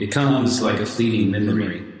becomes like a fleeting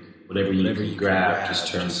memory. Whatever you grab just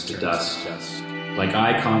turns to dust. Like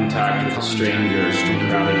eye contact with a stranger in a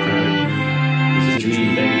crowded room is a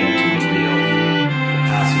dream begging to be real. The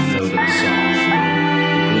passing note of a song,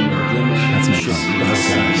 the glimmer That's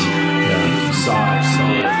not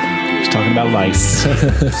sigh. He's talking about lice.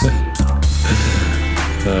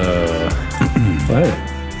 Hey,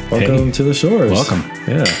 welcome to the shores. Welcome.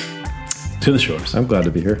 Yeah, To the shores. I'm glad to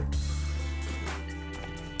be here.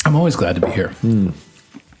 I'm always glad to be here.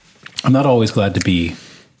 I'm not always glad to be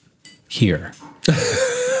here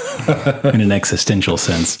in an existential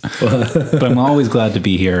sense, but I'm always glad to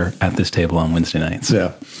be here at this table on Wednesday nights.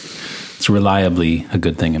 Yeah. It's reliably a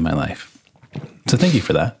good thing in my life. So thank you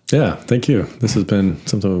for that. Yeah, thank you. This has been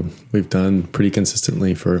something we've done pretty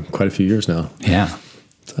consistently for quite a few years now. Yeah.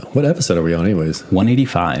 So what episode are we on anyways?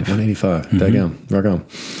 185. 185. Daggum. Rock on.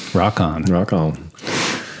 Rock on. Rock on.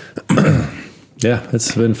 Yeah,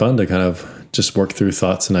 it's been fun to kind of just work through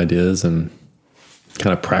thoughts and ideas and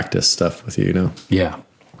kind of practice stuff with you, you know? Yeah.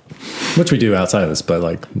 Which we do outside of this, but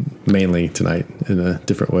like mainly tonight in a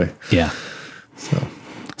different way. Yeah.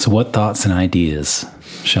 So what thoughts and ideas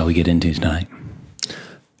shall we get into tonight?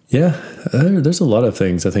 Yeah, there's a lot of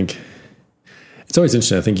things. I think it's always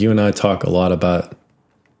interesting. I think you and I talk a lot about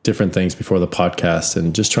different things before the podcast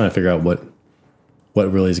and just trying to figure out what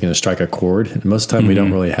really is going to strike a chord. And most of the time we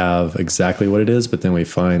don't really have exactly what it is, but then we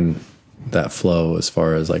find that flow as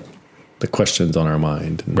far as like the questions on our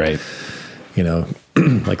mind. And, Right. you know,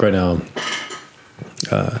 like right now,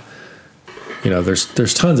 you know,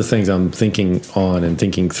 there's tons of things I'm thinking on and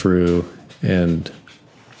thinking through and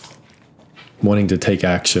wanting to take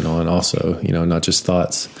action on also, you know, not just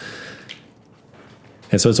thoughts.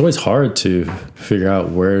 And so it's always hard to figure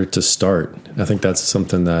out where to start. I think that's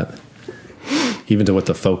something that even to what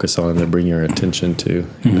to focus on and bring your attention to,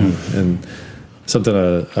 you know, and something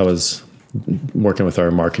I was working with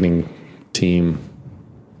our marketing team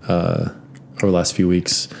over the last few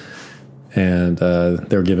weeks, and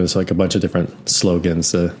they were giving us like a bunch of different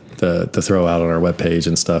slogans to throw out on our webpage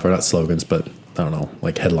and stuff, or not slogans, but I don't know,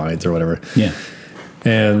 like headlines or whatever. Yeah.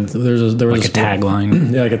 And there was Like a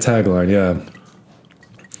tagline. yeah, like a tagline, yeah.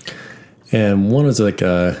 And one was like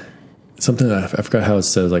something I forgot how it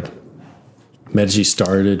says, like Medici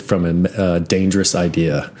started from a dangerous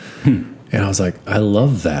idea. And I was like, I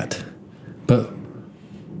love that, but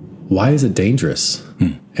why is it dangerous?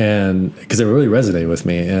 And because it really resonated with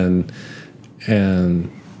me, and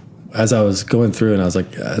as I was going through, and I was like,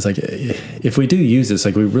 if we do use this,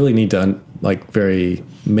 like we really need to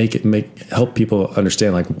help people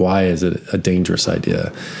understand like why is it a dangerous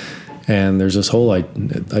idea. And there's this whole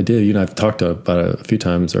idea, you know, I've talked about it a few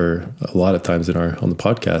times or a lot of times on the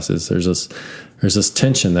podcast, is there's this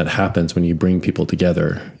tension that happens when you bring people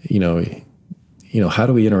together. You know, how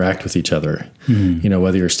do we interact with each other? You know,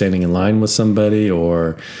 whether you're standing in line with somebody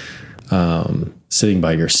or sitting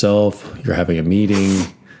by yourself, you're having a meeting,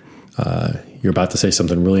 you're about to say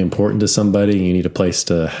something really important to somebody, you need a place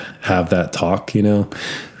to have that talk, you know?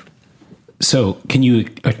 So can you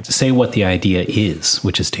say what the idea is,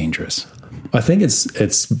 which is dangerous? I think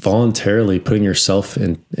it's voluntarily putting yourself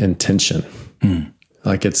in tension.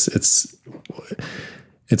 Like it's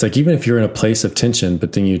like, even if you're in a place of tension,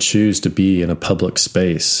 but then you choose to be in a public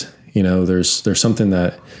space, you know, there's something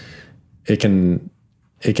that it can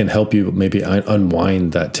help you maybe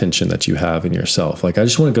unwind that tension that you have in yourself. Like, I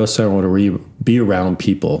just want to go somewhere where you be around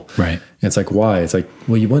people. Right. And it's like, why? It's like,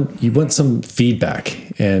 well, you want some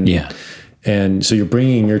feedback, and yeah. And so you're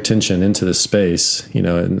bringing your tension into the space, you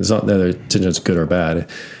know, and it's not that tension's good or bad.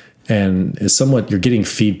 And it's somewhat, you're getting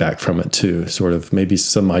feedback from it too. Sort of, maybe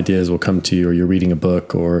some ideas will come to you, or you're reading a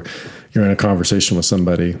book, or you're in a conversation with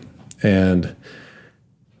somebody, and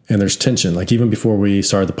there's tension. Like, even before we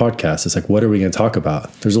started the podcast, it's like, what are we going to talk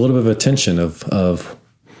about? There's a little bit of a tension of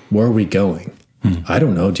where are we going? I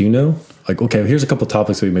don't know. Do you know? Like, okay, here's a couple of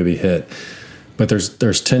topics we maybe hit, but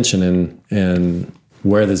there's tension in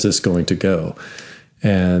where is this going to go?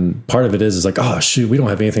 And part of it is like, oh shoot, we don't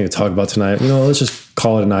have anything to talk about tonight. You know, let's just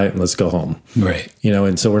call it a night and let's go home. Right. You know,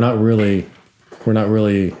 and so we're not really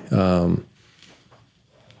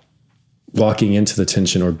walking into the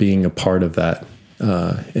tension or being a part of that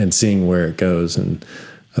and seeing where it goes. And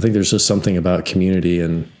I think there's just something about community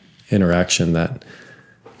and interaction and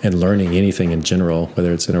learning anything in general,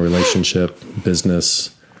 whether it's in a relationship,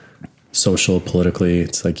 business, social, politically,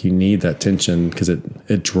 it's like you need that tension because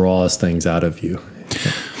it draws things out of you.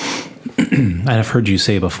 And I've heard you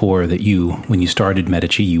say before that when you started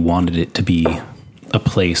Medici, you wanted it to be a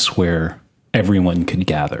place where everyone could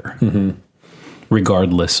gather,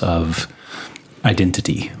 regardless of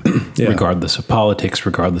identity, Yeah. regardless of politics,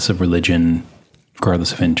 regardless of religion,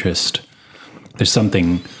 regardless of interest. There's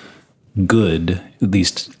something good, at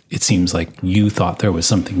least it seems like you thought there was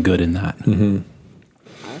something good in that. Mm-hmm.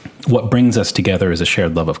 What brings us together is a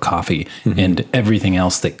shared love of coffee, and everything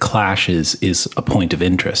else that clashes is a point of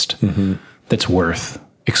interest that's worth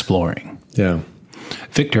exploring. Yeah.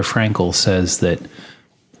 Viktor Frankl says that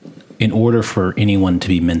in order for anyone to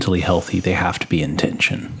be mentally healthy, they have to be in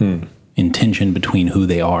tension. In tension between who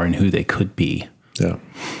they are and who they could be. Yeah.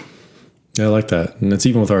 Yeah, I like that. And it's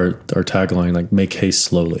even with our tagline, like make haste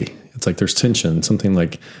slowly. It's like there's tension, something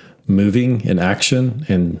like moving in action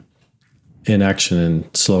and inaction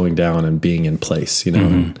and slowing down and being in place, you know?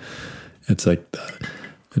 And it's like,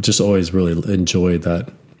 I just always really enjoyed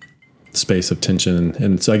that space of tension.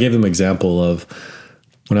 And so I gave them an example of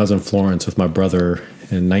when I was in Florence with my brother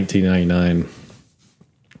in 1999.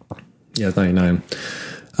 Yeah, 99.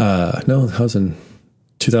 No, I was in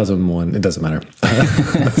 2001. It doesn't matter.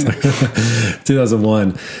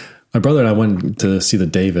 2001. My brother and I went to see the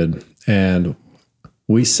David, and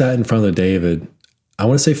we sat in front of the David. I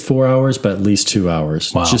want to say 4 hours, but at least 2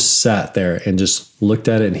 hours. Wow. Just sat there and just looked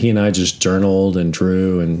at it. And he and I just journaled and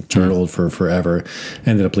drew and journaled for forever.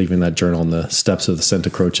 Ended up leaving that journal on the steps of the Santa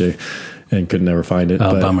Croce and could never find it.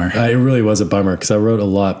 Oh, bummer. It really was a bummer because I wrote a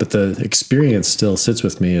lot. But the experience still sits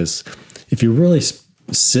with me is if you really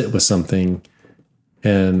sit with something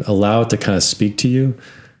and allow it to kind of speak to you.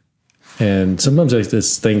 And sometimes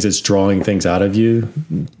it's drawing things out of you,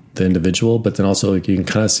 the individual, but then also you can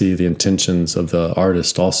kind of see the intentions of the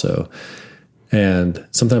artist also. And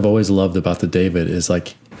something I've always loved about the David is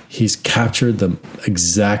like he's captured the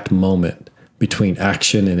exact moment between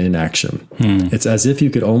action and inaction. It's as if you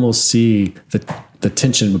could almost see the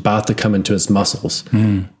tension about to come into his muscles,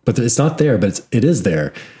 but it's not there, but it is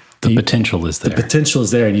there. The potential is there. The potential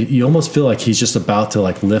is there. And you almost feel like he's just about to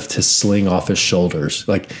like lift his sling off his shoulders.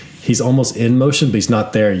 Like he's almost in motion, but he's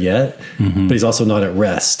not there yet, but he's also not at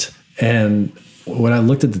rest. And when I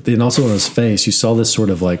looked at and also on his face, you saw this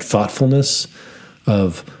sort of like thoughtfulness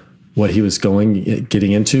of what he was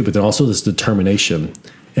getting into, but then also this determination.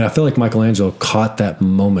 And I feel like Michelangelo caught that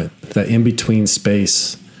moment, that in-between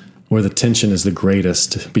space where the tension is the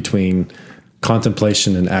greatest between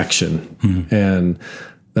contemplation and action. And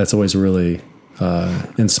that's always really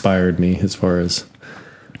inspired me as far as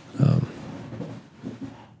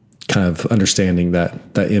kind of understanding that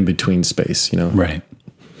in-between space, you know? Right.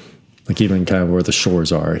 Like even kind of where the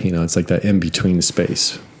shores are, you know, it's like that in-between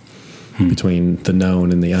space between the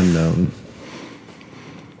known and the unknown.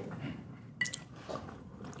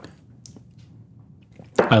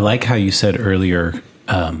 I like how you said earlier,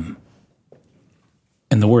 and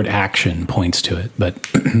the word action points to it, but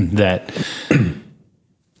that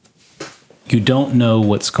you don't know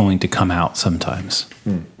what's going to come out sometimes.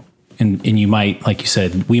 And you might, like you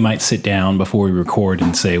said, we might sit down before we record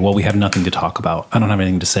and say, well, we have nothing to talk about. I don't have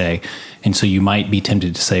anything to say. And so you might be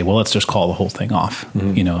tempted to say, well, let's just call the whole thing off.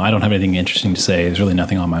 You know, I don't have anything interesting to say. There's really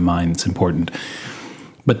nothing on my mind that's important.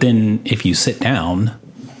 But then if you sit down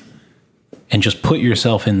and just put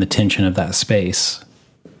yourself in the tension of that space,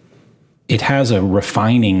 it has a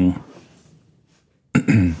refining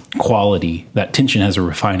quality. That tension has a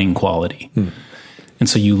refining quality. And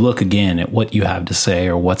so you look again at what you have to say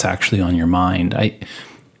or what's actually on your mind.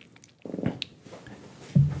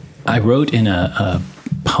 I wrote in a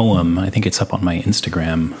poem, I think it's up on my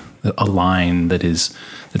Instagram, a line that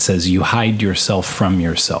says, you hide yourself from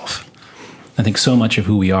yourself. I think so much of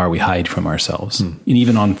who we are, we hide from ourselves. And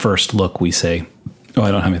even on first look, we say, oh, I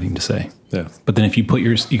don't have anything to say. Yeah. But then if you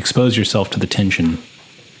expose yourself to the tension,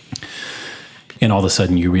 and all of a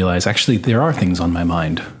sudden you realize, actually, there are things on my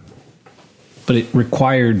mind. But it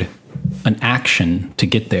required an action to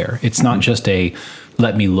get there. It's not just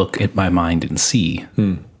let me look at my mind and see.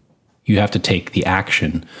 You have to take the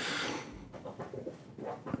action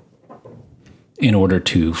in order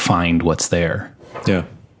to find what's there. Yeah.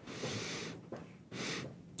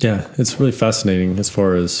 Yeah, it's really fascinating as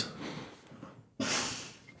far as...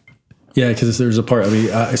 Yeah, because there's a part, I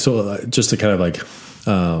mean, so just to kind of like...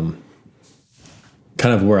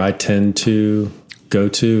 kind of where I tend to go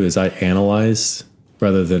to is I analyze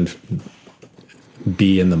rather than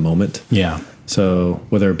be in the moment. Yeah. So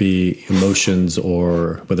whether it be emotions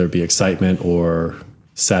or whether it be excitement or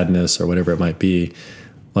sadness or whatever it might be,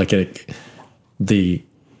 like that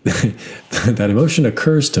emotion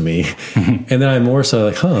occurs to me, and then I'm more so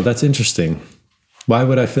like, that's interesting. Why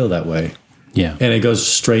would I feel that way? Yeah. And it goes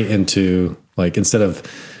straight into like, instead of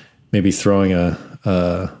maybe throwing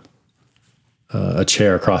a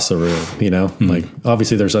chair across the room, you know, like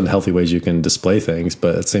obviously there's unhealthy ways you can display things,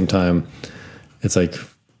 but at the same time, it's like,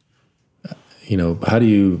 how do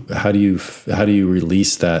you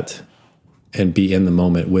release that and be in the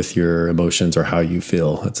moment with your emotions or how you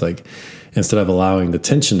feel? It's like, instead of allowing the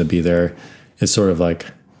tension to be there, it's sort of like,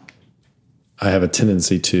 I have a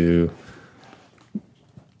tendency to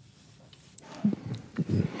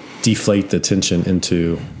deflate the tension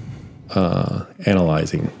into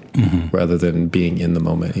analyzing rather than being in the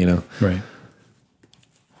moment, Right.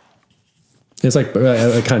 It's like,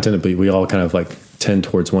 I kind of tend to be, we all kind of like tend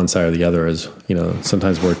towards one side or the other, as,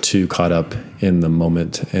 sometimes we're too caught up in the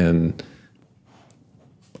moment and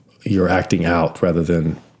you're acting out rather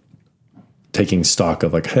than taking stock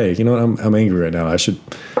of like, hey, I'm angry right now. I should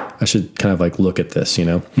kind of like look at this,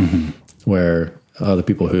 where other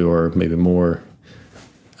people who are maybe more,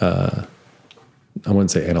 I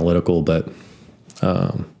wouldn't say analytical, but,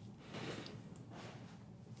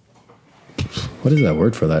 what is that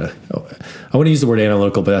word for that? I want to use the word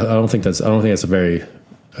analytical, but I don't think that's a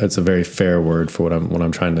very fair word for what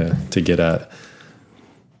I'm trying to get at.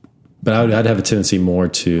 But I'd have a tendency more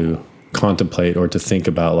to contemplate or to think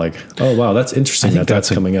about like, oh wow, that's interesting. That's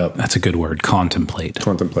coming up. That's a good word. Contemplate.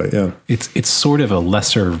 Contemplate. Yeah. It's sort of a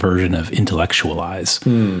lesser version of intellectualize.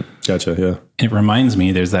 Gotcha. Yeah. And it reminds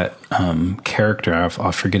me, there's that character,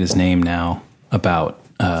 I'll forget his name now, about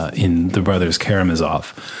in the Brothers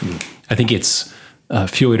Karamazov. I think it's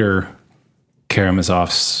Fyodor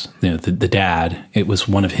Karamazov's, the dad. It was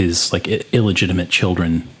one of his like illegitimate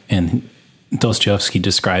children, and Dostoevsky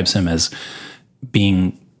describes him as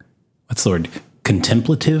being, what's the word,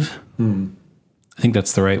 contemplative. I think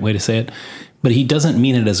that's the right way to say it. But he doesn't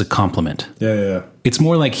mean it as a compliment. Yeah. It's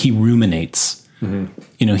more like he ruminates.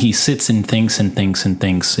 He sits and thinks and thinks and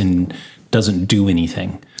thinks and doesn't do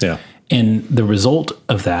anything. Yeah. And the result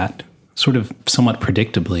of that, sort of somewhat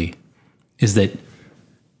predictably, is that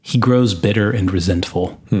he grows bitter and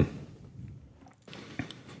resentful.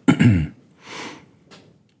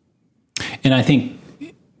 And I think,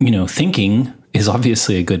 thinking is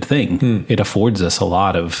obviously a good thing. It affords us a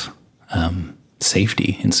lot of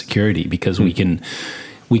safety and security because we can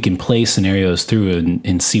play scenarios through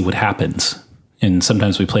and see what happens. And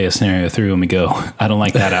sometimes we play a scenario through and we go, I don't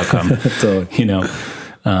like that outcome. Totally.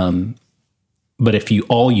 But if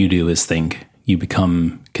all you do is think, you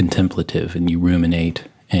become contemplative and you ruminate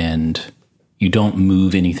and you don't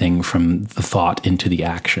move anything from the thought into the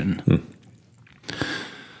action.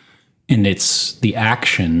 And it's the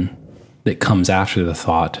action that comes after the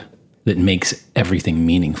thought that makes everything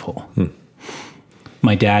meaningful.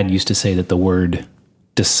 My dad used to say that the word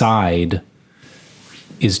decide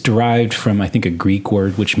is derived from, I think, a Greek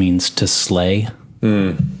word which means to slay.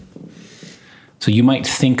 So you might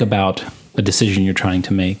think about a decision you're trying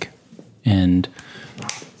to make, and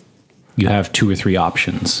you have 2 or 3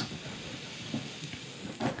 options.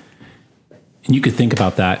 And you could think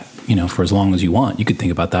about that, for as long as you want. You could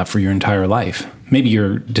think about that for your entire life. Maybe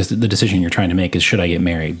the decision you're trying to make is, should I get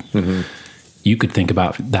married? You could think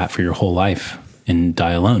about that for your whole life and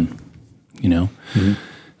die alone,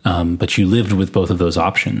 but you lived with both of those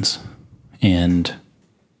options. And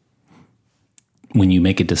when you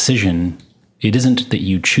make a decision, it isn't that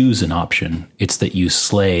you choose an option, it's that you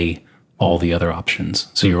slay all the other options.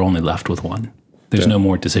 So you're only left with one. There's no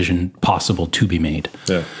more decision possible to be made.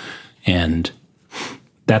 Yeah. And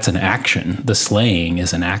that's an action. The slaying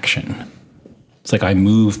is an action. It's like I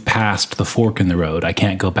move past the fork in the road. I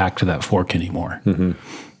can't go back to that fork anymore. And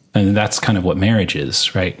that's kind of what marriage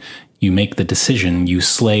is, right? You make the decision, you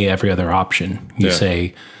slay every other option. You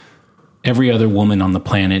say, every other woman on the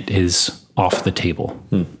planet is off the table.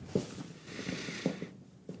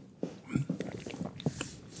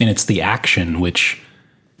 And it's the action which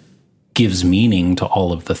gives meaning to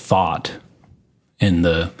all of the thought and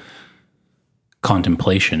the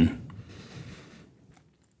contemplation.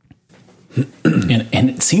 And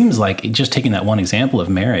it seems like, just taking that one example of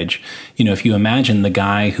marriage, if you imagine the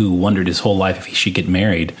guy who wondered his whole life if he should get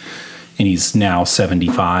married, and he's now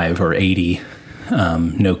 75 or 80,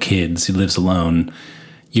 no kids, he lives alone,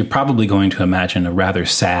 you're probably going to imagine a rather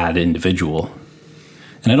sad individual.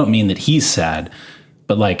 And I don't mean that he's sad,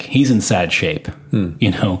 but like he's in sad shape.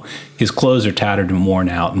 His clothes are tattered and worn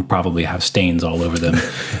out and probably have stains all over them.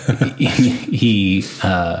 he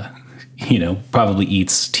probably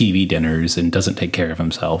eats TV dinners and doesn't take care of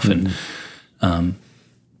himself. And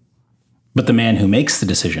but the man who makes the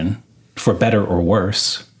decision, for better or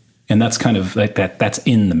worse, and that's kind of like that's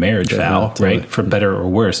in the marriage vow, totally. Right? For better or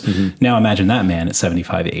worse. Now imagine that man at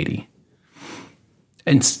 75, 80.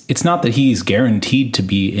 And it's not that he's guaranteed to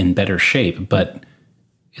be in better shape, but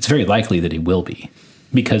it's very likely that he will be,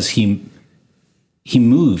 because he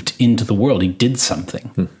moved into the world. He did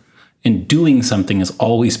something. And doing something is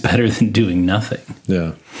always better than doing nothing.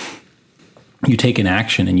 Yeah. You take an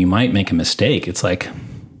action and you might make a mistake. It's like,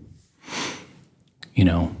 you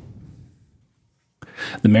know,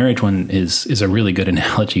 the marriage one is a really good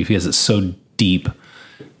analogy because it's so deep.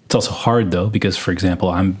 It's also hard though, because for example,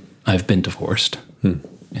 I've been divorced.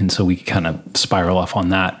 And so we kind of spiral off on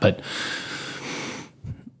that, but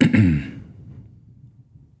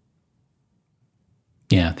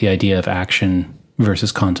yeah, the idea of action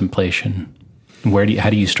versus contemplation. How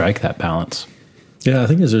do you strike that balance? Yeah, I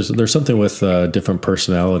think there's something with different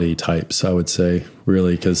personality types, I would say,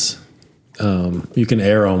 really, because you can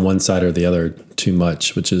err on one side or the other too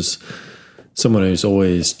much, which is someone who's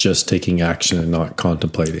always just taking action and not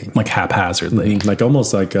contemplating. Like haphazardly. Mm-hmm. Like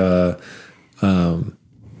almost like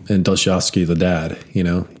in Dostoevsky, the dad, you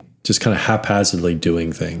know, just kind of haphazardly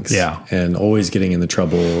doing things. Yeah. And always getting into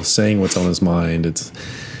trouble, saying what's on his mind. It's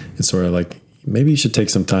sort of like, maybe you should take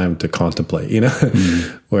some time to contemplate, you know,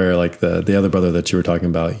 where like the other brother that you were talking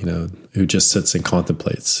about, you know, who just sits and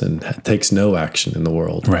contemplates and takes no action in the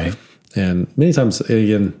world. Right. And many times,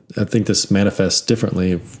 again, I think this manifests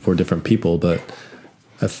differently for different people, but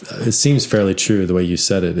it seems fairly true the way you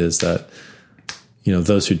said it, is that, you know,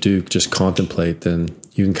 those who do just contemplate, then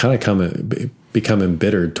you can kind of become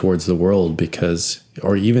embittered towards the world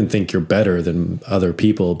or even think you're better than other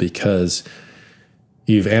people because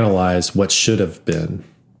you've analyzed what should have been.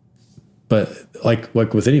 But like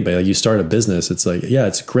with anybody, like you start a business, it's like, yeah,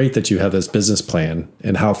 it's great that you have this business plan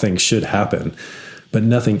and how things should happen, but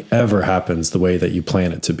nothing ever happens the way that you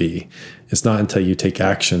plan it to be. It's not until you take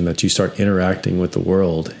action that you start interacting with the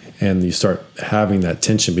world and you start having that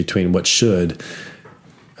tension between what should,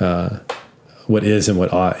 what is and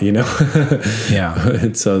what ought, you know? Yeah.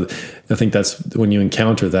 And so I think that's when you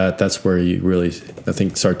encounter that's where you really, I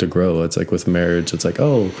think, start to grow. It's like with marriage, it's like,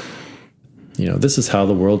 oh, you know, this is how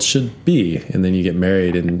the world should be. And then you get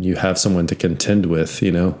married and you have someone to contend with,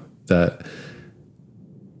 you know, that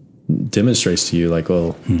demonstrates to you like,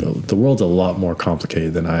 well, the world's a lot more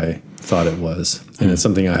complicated than I thought it was. And it's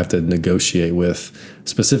something I have to negotiate with,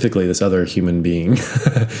 specifically this other human being,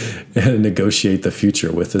 and negotiate the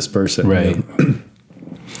future with this person. Right. You know?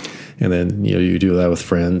 And then, you know, you do that with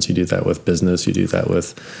friends, you do that with business, you do that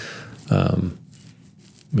with,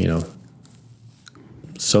 you know,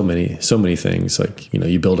 so many things. Like, you know,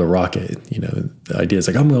 you build a rocket, you know, the idea is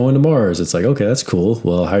like, I'm going to Mars. It's like, okay, that's cool.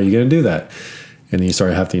 Well, how are you going to do that? And then you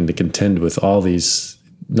start having to contend with all these,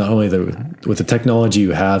 not only with the technology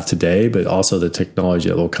you have today, but also the technology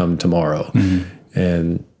that will come tomorrow. Mm-hmm.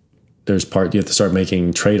 And you have to start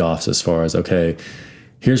making trade-offs as far as, okay,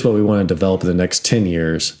 here's what we want to develop in the next 10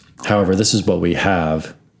 years. However, this is what we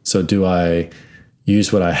have. So do I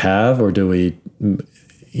use what I have, or do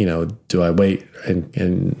I wait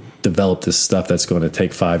and develop this stuff that's going to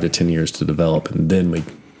take 5 to 10 years to develop, and then we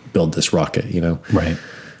build this rocket, you know? Right.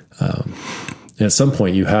 And at some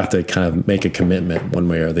point you have to kind of make a commitment one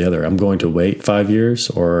way or the other. I'm going to wait 5 years,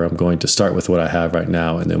 or I'm going to start with what I have right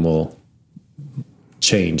now, and then we'll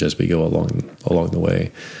change as we go along the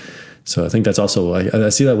way. So I think that's also, I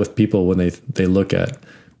see that with people when they look at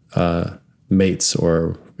mates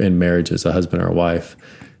or in marriages, a husband or a wife,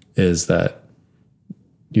 is that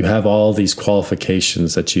you have all these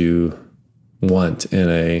qualifications that you want in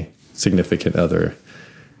a significant other.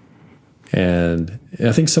 And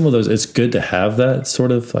I think some of those, it's good to have that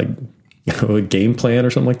sort of like, you know, a game plan or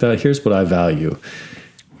something like that. Here's what I value.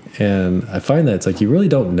 And I find that it's like, you really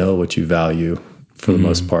don't know what you value for the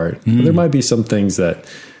most part. Mm. There might be some things that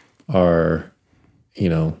are, you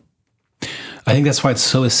know. I think that's why it's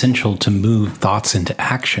so essential to move thoughts into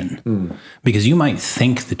action, because you might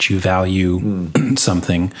think that you value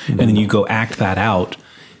something, and then you go act that out,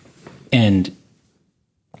 and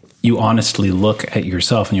you honestly look at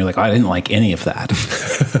yourself and you're like, I didn't like any of that.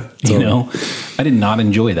 You know, I did not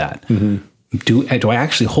enjoy that. Mm-hmm. Do I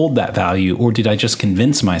actually hold that value, or did I just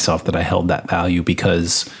convince myself that I held that value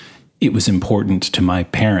because it was important to my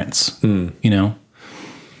parents? You know,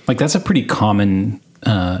 like that's a pretty common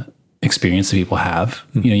experience that people have.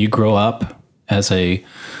 You know, you grow up as a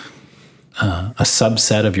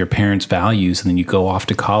subset of your parents' values, and then you go off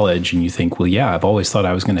to college and you think, well, yeah, I've always thought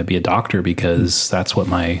I was going to be a doctor because that's what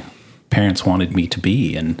my parents wanted me to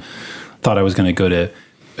be, and thought I was going to go to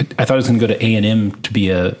A&M to be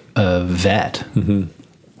a vet,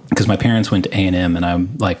 because my parents went to A&M, and I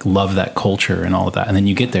like love that culture and all of that. And then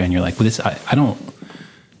you get there and you're like, well, this I don't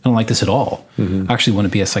like this at all. I actually want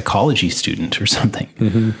to be a psychology student or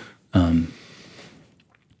something.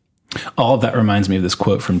 All of that reminds me of this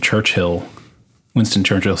quote from Churchill. Winston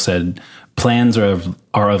Churchill said, "Plans are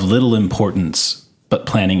of little importance, but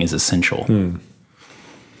planning is essential."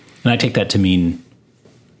 And I take that to mean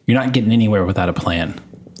you're not getting anywhere without a plan.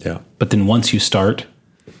 Yeah. But then once you start,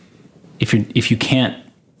 if you can't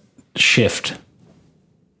shift,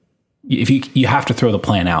 if you have to throw the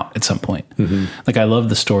plan out at some point. Like I love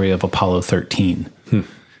the story of Apollo 13. You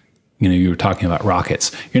know, you were talking about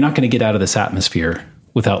rockets. You're not going to get out of this atmosphere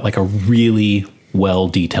without like a really well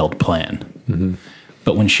detailed plan.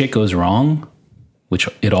 But when shit goes wrong, which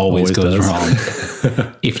it always goes wrong,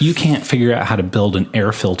 if you can't figure out how to build an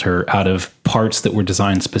air filter out of parts that were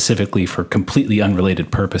designed specifically for completely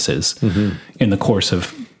unrelated purposes in the course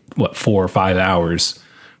of 4 or 5 hours,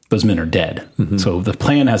 those men are dead. So the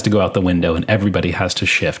plan has to go out the window and everybody has to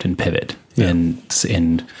shift and pivot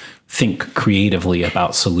and think creatively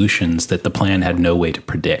about solutions that the plan had no way to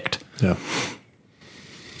predict. Yeah.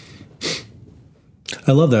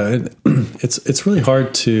 I love that. It's really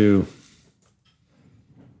hard to,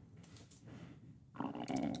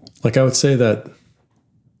 like, I would say that,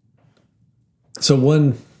 so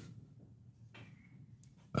one,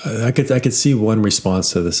 I could see one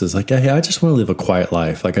response to this is like, hey, I just want to live a quiet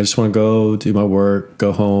life. Like, I just want to go do my work,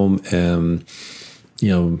 go home and, you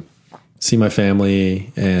know, see my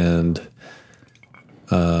family and,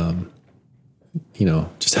 you know,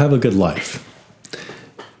 just have a good life.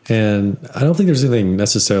 And I don't think there's anything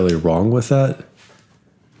necessarily wrong with that.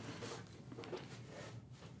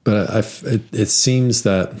 But it seems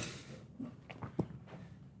that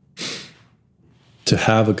to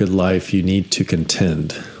have a good life, you need to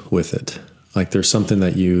contend with it. Like there's something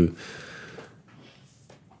that you,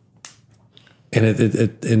 and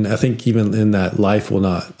and I think even in that, life will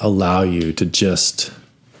not allow you to just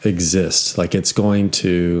exist. Like it's going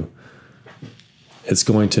to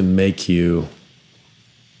make you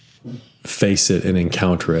face it and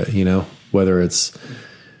encounter it, you know, whether it's,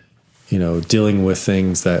 you know, dealing with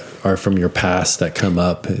things that are from your past that come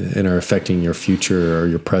up and are affecting your future or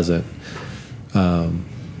your present. Because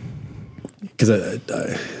I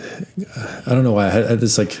don't know why I had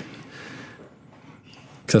this, like,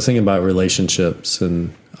 because I was thinking about relationships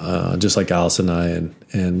and just like Alice and I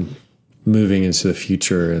and moving into the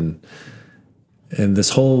future and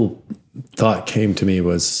this whole thought came to me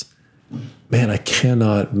was, man, I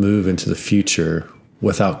cannot move into the future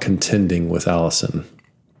without contending with Allison,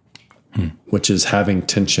 which is having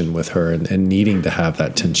tension with her and needing to have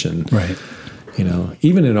that tension. Right. You know,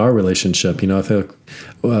 even in our relationship, you know, I feel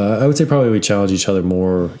I would say probably we challenge each other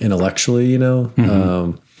more intellectually, you know,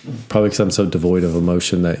 probably because I'm so devoid of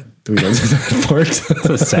emotion that we don't do that part. It's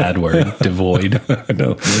a sad word, devoid. I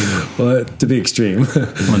know. Well, to be extreme.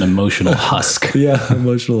 I'm an emotional husk. Yeah,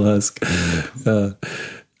 emotional husk.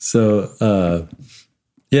 So I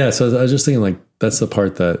was just thinking, like, that's the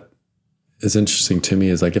part that is interesting to me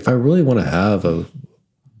is like, if I really want to have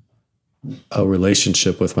a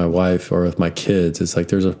relationship with my wife or with my kids, it's like,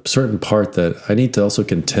 there's a certain part that I need to also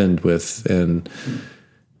contend with and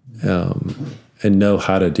know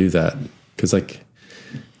how to do that. Cause like,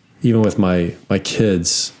 even with my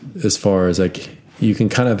kids, as far as like, you can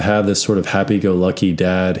kind of have this sort of happy-go-lucky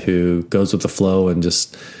dad who goes with the flow and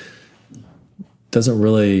just doesn't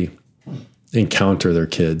really encounter their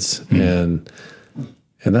kids. And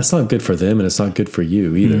that's not good for them. And it's not good for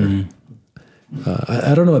you either.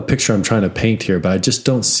 I don't know what picture I'm trying to paint here, but I just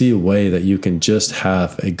don't see a way that you can just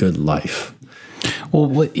have a good life. Well,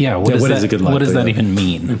 what is a good life? What does that even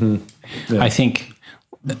mean? Yeah. I think,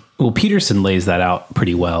 well, Peterson lays that out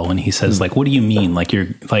pretty well when he says, like, what do you mean? Like, you're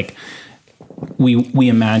like, we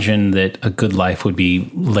imagine that a good life would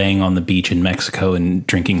be laying on the beach in Mexico and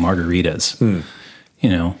drinking margaritas, you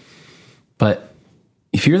know, but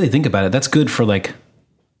if you really think about it, that's good for like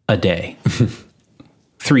a day,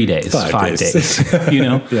 3 days, 5 days, you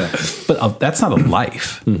know, but that's not a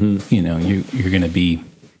life. You know, you're going to be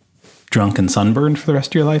drunk and sunburned for the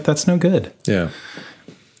rest of your life. That's no good. Yeah.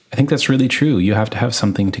 I think that's really true. You have to have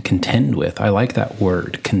something to contend with. I like that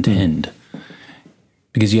word, contend.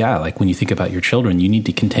 Because, yeah, like when you think about your children, you need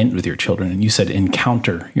to contend with your children. And you said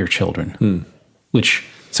encounter your children, which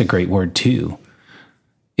is a great word too.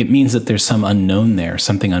 It means that there's some unknown there,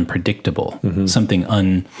 something unpredictable, something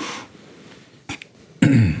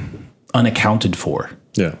unaccounted for.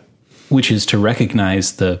 Yeah. Which is to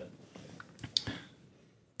recognize the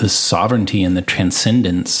sovereignty and the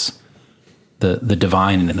transcendence, the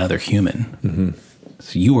divine in another human.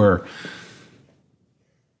 So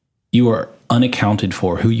you are unaccounted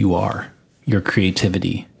for who you are, your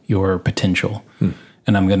creativity, your potential.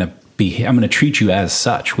 And I'm going to treat you as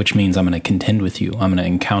such, which means I'm going to contend with you. I'm going to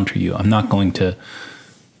encounter you. I'm not going to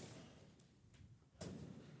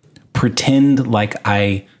pretend like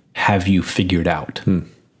I have you figured out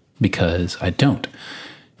because I don't.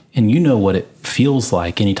 And you know what it feels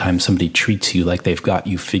like anytime somebody treats you like they've got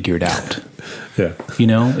you figured out. Yeah. You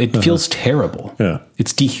know, it feels terrible. Yeah.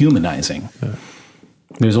 It's dehumanizing. Yeah.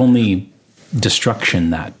 There's only destruction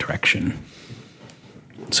that direction.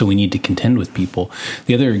 So we need to contend with people.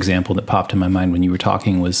 The other example that popped in my mind when you were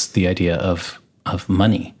talking was the idea of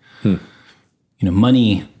money. You know,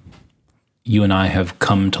 money, you and I have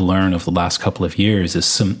come to learn over the last couple of years is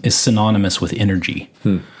synonymous with energy.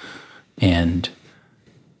 And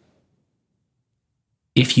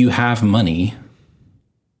if you have money,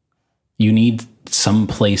 you need some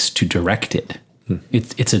place to direct it.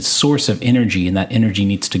 It's a source of energy, and that energy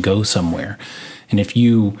needs to go somewhere. And I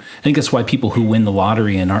think that's why people who win the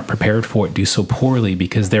lottery and aren't prepared for it do so poorly,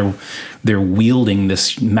 because they're wielding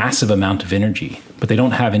this massive amount of energy, but they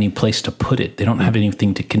don't have any place to put it. They don't have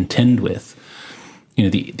anything to contend with. You know,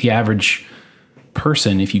 the average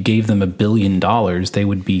person, if you gave them $1 billion, they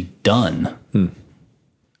would be done.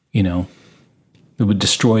 You know, it would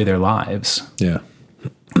destroy their lives. Yeah.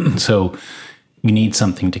 So you need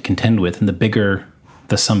something to contend with, and the bigger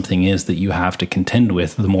the something is that you have to contend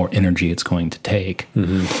with, the more energy it's going to take.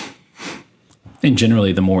 And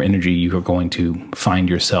generally, the more energy you are going to find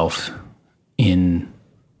yourself in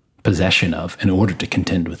possession of in order to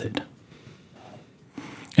contend with it.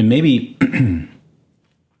 And maybe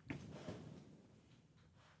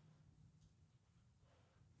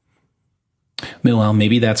well,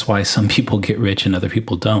 maybe that's why some people get rich and other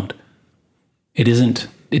people don't. It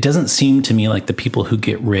doesn't seem to me like the people who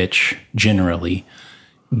get rich generally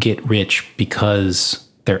get rich because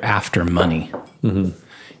they're after money.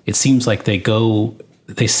 It seems like they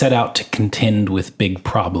set out to contend with big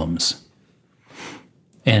problems,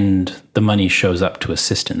 and the money shows up to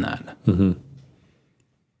assist in that.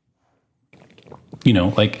 You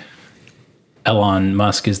know, like Elon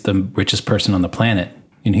Musk is the richest person on the planet,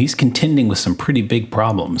 and he's contending with some pretty big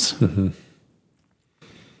problems. And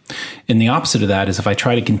the opposite of that is if I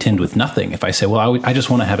try to contend with nothing, if I say, well, I just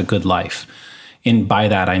want to have a good life. And by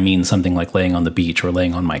that, I mean something like laying on the beach or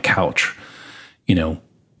laying on my couch. You know,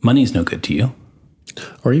 money's no good to you.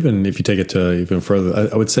 Or even if you take it to even further,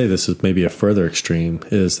 I would say this is maybe a further extreme,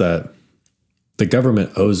 is that the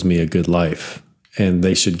government owes me a good life, and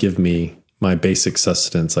they should give me my basic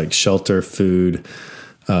sustenance, like shelter, food,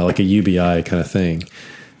 like a UBI kind of thing.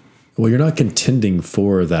 Well, you're not contending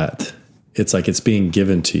for that. It's like it's being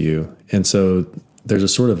given to you. And so there's a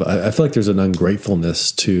sort of, I feel like there's an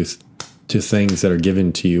ungratefulness to things that are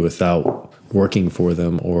given to you without working for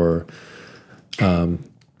them, or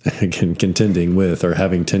again, contending with or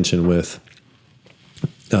having tension with,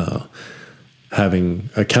 having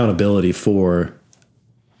accountability for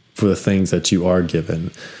the things that you are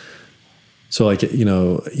given. So like, you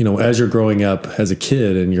know, as you're growing up as a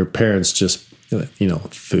kid and your parents just, you know,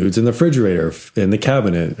 food's in the refrigerator, in the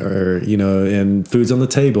cabinet, or, you know, and food's on the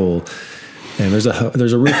table, and there's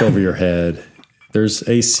a roof over your head, there's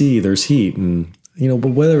AC, there's heat, and, you know,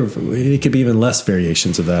 but whether it could be even less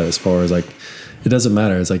variations of that, as far as like, it doesn't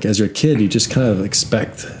matter. It's like, as you're a kid, you just kind of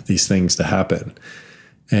expect these things to happen.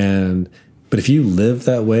 But if you live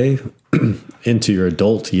that way into your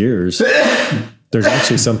adult years, there's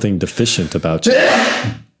actually something deficient about you.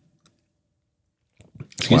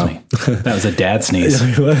 Excuse me. That was a dad sneeze.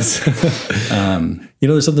 It was. You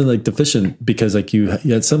know, there's something like deficient, because like you,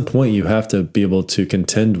 at some point you have to be able to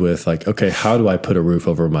contend with, like, okay, how do I put a roof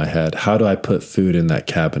over my head? How do I put food in that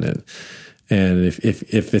cabinet? And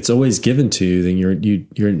if it's always given to you, then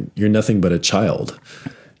you're nothing but a child.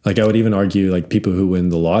 Like, I would even argue, like, people who win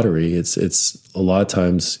the lottery, it's a lot of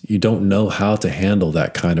times you don't know how to handle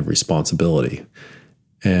that kind of responsibility.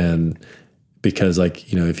 And because,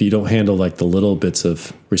 like, you know, if you don't handle like the little bits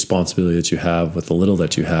of responsibility that you have with the little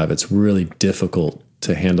that you have, it's really difficult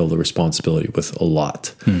to handle the responsibility with a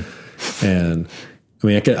lot. And I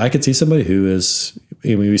mean, I could see somebody who is, I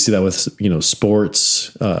mean, we see that with, you know,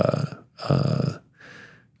 sports,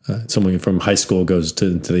 someone from high school goes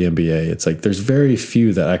to the NBA. It's like, there's very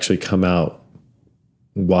few that actually come out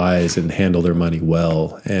wise and handle their money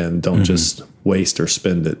well, and don't just waste or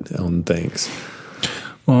spend it on things.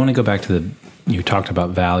 Well, I want to go back to you talked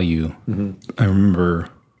about value. I remember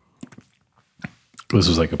this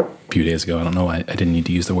was like a few days ago. I don't know why I didn't need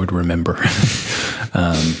to use the word remember.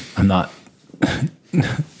 I'm not, I'm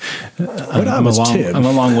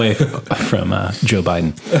a long way from Joe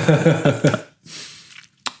Biden.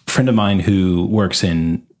 A friend of mine who works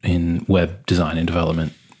in web design and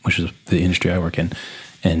development, which is the industry I work in,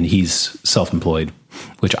 and he's self-employed,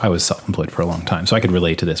 which I was self-employed for a long time, so I could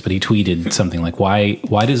relate to this. But he tweeted something like, why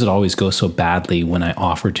does it always go so badly when I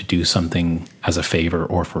offer to do something as a favor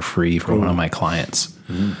or for free for one of my clients?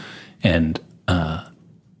 And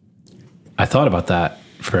I thought about that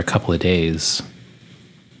for a couple of days.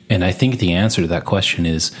 And I think the answer to that question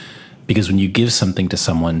is because when you give something to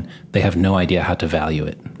someone, they have no idea how to value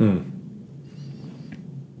it.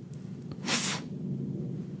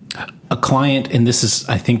 A client, and this is,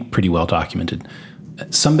 I think, pretty well documented,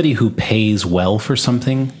 somebody who pays well for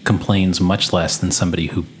something complains much less than somebody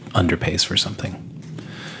who underpays for something.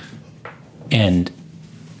 And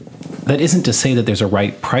that isn't to say that there's a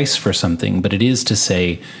right price for something, but it is to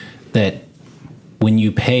say that when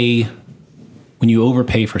you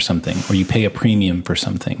overpay for something or you pay a premium for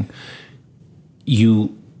something,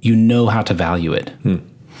 you know how to value it.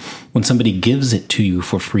 When somebody gives it to you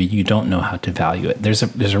for free, you don't know how to value it. There's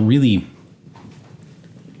a really,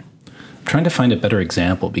 I'm trying to find a better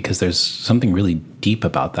example because there's something really deep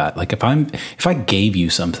about that. Like if I gave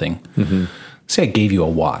you something, say I gave you a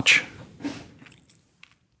watch.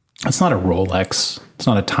 It's not a Rolex. It's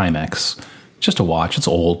not a Timex. It's just a watch. It's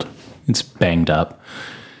old. It's banged up.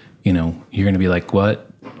 You know, you're going to be like, what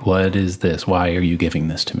is this? Why are you giving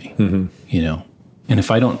this to me? You know, and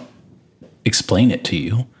if I don't explain it to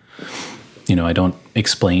you, you know, I don't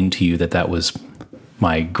explain to you that was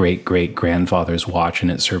my great-great-grandfather's watch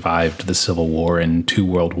and it survived the Civil War and 2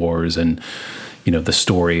 world wars and, you know, the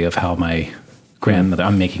story of how my grandmother,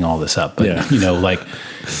 I'm making all this up, but, you know, like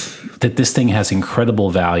that this thing has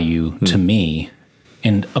incredible value to me.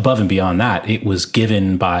 And above and beyond that, it was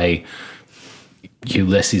given by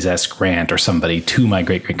Ulysses S. Grant or somebody to my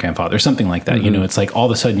great-great-grandfather or something like that. You know, it's like all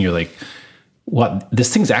of a sudden you're like, what?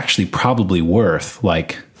 This thing's actually probably worth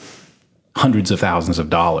like hundreds of thousands of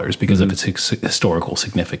dollars because of its historical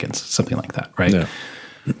significance, something like that, right? Yeah.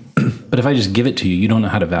 But if I just give it to you, you don't know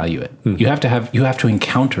how to value it. You have to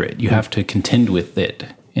encounter it. You have to contend with it.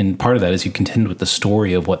 And part of that is you contend with the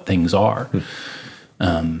story of what things are.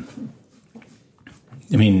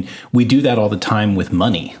 I mean, we do that all the time with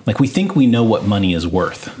money. Like we think we know what money is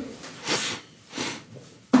worth.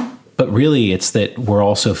 But really it's that we're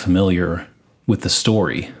also familiar with the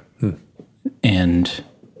story. And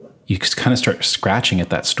you kind of start scratching at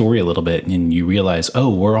that story a little bit and you realize,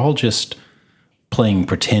 oh, we're all just playing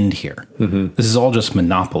pretend here. This is all just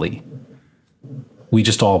Monopoly. We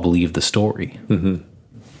just all believe the story. And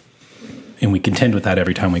we contend with that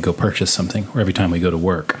every time we go purchase something or every time we go to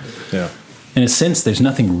work. Yeah. In a sense, there's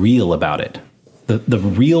nothing real about it. The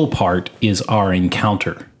real part is our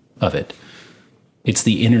encounter of it. It's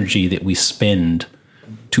the energy that we spend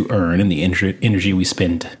to earn and the energy we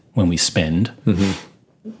spend when we spend.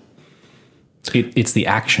 It's the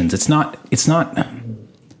actions.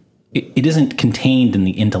 It isn't contained in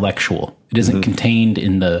the intellectual. It isn't contained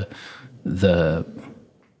in the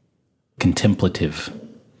contemplative.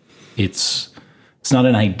 It's not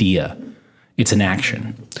an idea. It's an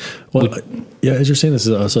action. Well, yeah, as you're saying this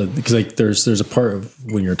is also because like there's a part of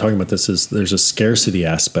when you're talking about this is there's a scarcity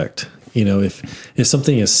aspect. You know, if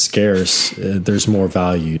something is scarce, there's more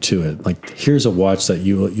value to it. Like here's a watch that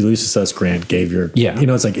Ulysses S. Grant gave your, you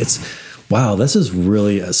know, it's wow, this is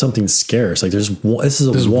really something scarce. Like this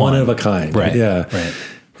is one of a kind. Right. Yeah. Right.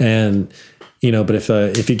 And, you know, but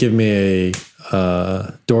if you give me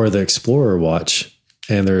a Dora the Explorer watch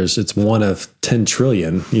and it's one of 10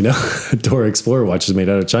 trillion, you know, Dora Explorer watch is made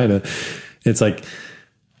out of China. It's like,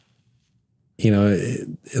 you know,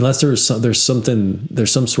 unless there's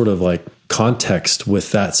some sort of like context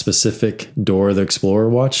with that specific Dora the Explorer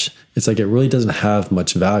watch, it's like it really doesn't have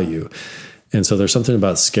much value. And so there's something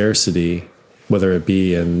about scarcity, whether it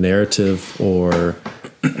be a narrative or,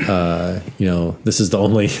 you know, this is the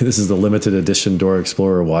limited edition Dora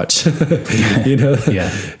Explorer watch, you know,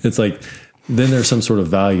 it's like, then there's some sort of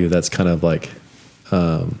value that's kind of like,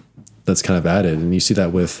 that's kind of added. And you see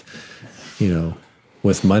that with, you know,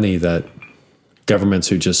 with money that governments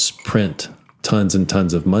who just print tons and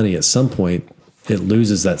tons of money, at some point it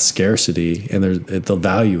loses that scarcity and the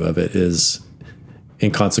value of it is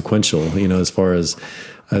inconsequential, you know, as far as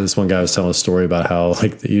this one guy was telling a story about how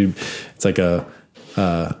like it's like there's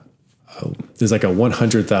like a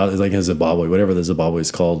 100,000, like a Zimbabwe, whatever the Zimbabwe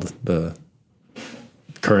is called, the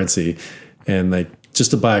currency. And like, just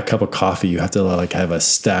to buy a cup of coffee, you have to like have a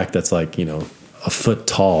stack that's like, you know, a foot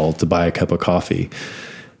tall to buy a cup of coffee.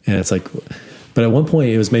 And it's like, but at one point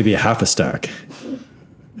it was maybe a half a stack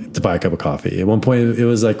to buy a cup of coffee. At one point it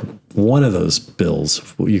was like one of those bills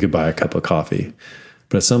you could buy a cup of coffee.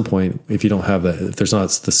 But at some point, if you don't have that, if there's not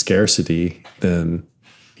the scarcity, then,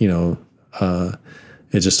 you know,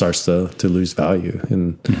 it just starts to lose value.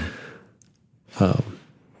 And,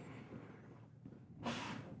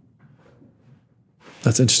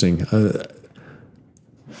 that's interesting.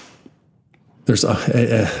 There's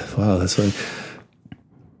wow, that's funny.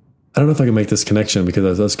 I don't know if I can make this connection,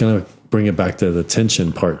 because I was going to bring it back to the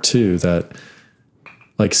tension part too, that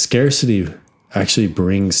like scarcity actually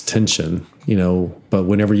brings tension, but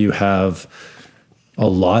whenever you have a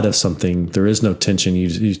lot of something, there is no tension.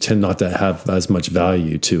 You tend not to have as much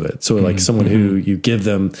value to it. So like someone who you give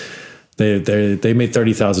them, they made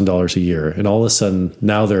 $30,000 a year, and all of a sudden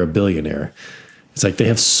now they're a billionaire. It's like they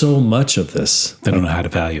have so much of this. They don't know how to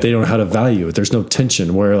value it. They don't know how to value it. There's no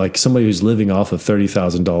tension, where like somebody who's living off of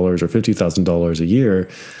 $30,000 or $50,000 a year,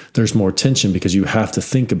 there's more tension, because you have to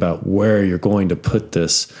think about where you're going to put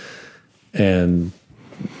this and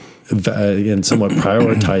somewhat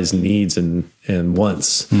prioritize needs and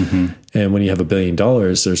wants. And when you have $1 billion,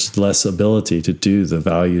 there's less ability to do the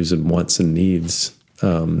values and wants and needs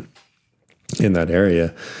in that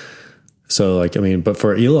area. So like, but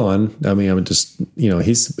for Elon, I'm just,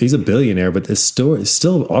 he's a billionaire, but it's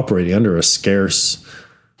still operating under a scarce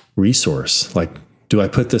resource. Like, do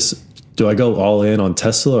I go all in on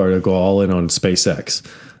Tesla, or do I go all in on SpaceX?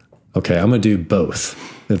 Okay, I'm going to do both.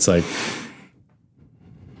 It's like,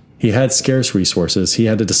 he had scarce resources. He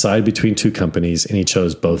had to decide between two companies, and he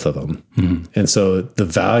chose both of them. And so the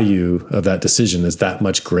value of that decision is that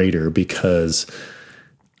much greater, because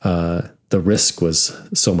the risk was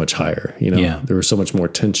so much higher. There was so much more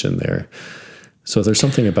tension there. So there's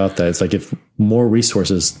something about that. It's like, if more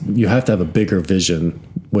resources, you have to have a bigger vision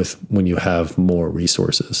when you have more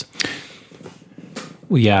resources.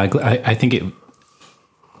 Well, yeah, I think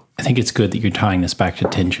it's good that you're tying this back to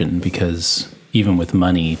tension, because even with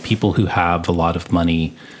money, people who have a lot of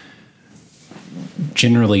money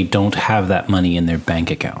generally don't have that money in their bank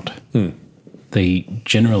account. They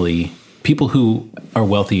generally, people who are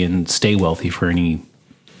wealthy and stay wealthy for any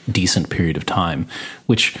decent period of time,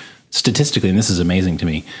 which statistically, and this is amazing to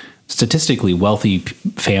me, statistically, wealthy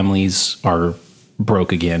families are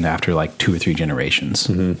broke again after like 2 or 3 generations.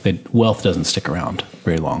 Wealth doesn't stick around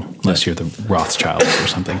very long, unless you're the Rothschilds or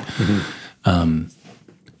something.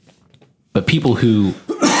 But people who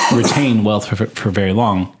retain wealth for very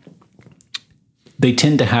long, they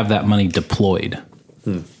tend to have that money deployed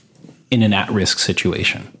in an at-risk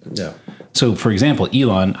situation. Yeah. So, for example,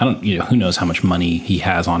 Elon, who knows how much money he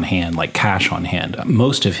has on hand, like cash on hand.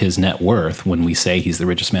 Most of his net worth, when we say he's the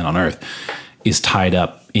richest man on earth, is tied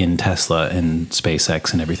up in Tesla and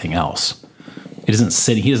SpaceX and everything else. He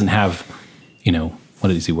doesn't have,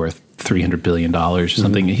 what is he worth? $300 billion or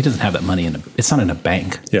something. He doesn't have that money it's not in a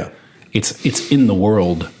bank. Yeah. It's in the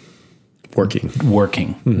world working,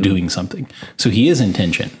 doing something. So he is in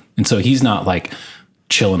tension. And so he's not like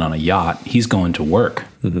chilling on a yacht. He's going to work.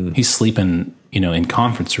 He's sleeping, in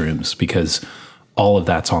conference rooms, because all of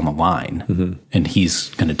that's on the line, and he's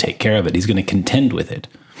going to take care of it. He's going to contend with it,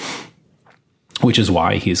 which is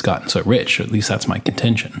why he's gotten so rich. Or at least that's my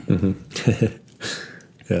contention.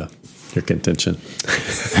 Yeah. Your contention.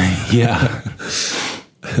 Yeah.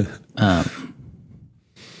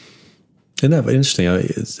 Isn't that interesting?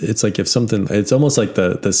 It's like, if something, it's almost like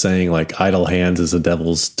the saying, like, idle hands is the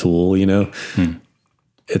devil's tool,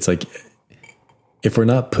 It's like, if we're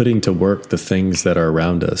not putting to work the things that are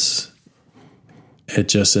around us, it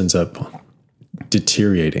just ends up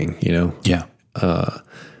deteriorating, Yeah.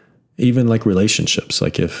 Even like relationships.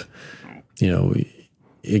 Like, if,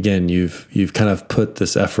 again, you've kind of put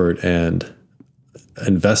this effort and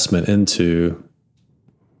investment into,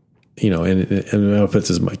 and I don't know if it's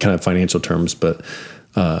as kind of financial terms, but,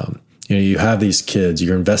 you have these kids,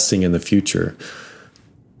 you're investing in the future.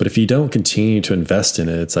 But if you don't continue to invest in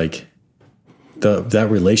it, it's like that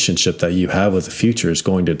relationship that you have with the future is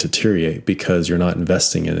going to deteriorate, because you're not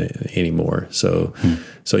investing in it anymore. So,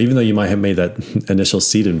 so even though you might have made that initial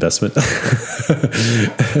seed investment,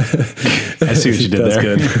 I see what you did there.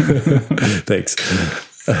 Good. Thanks.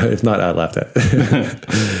 If not, I'd laugh at it.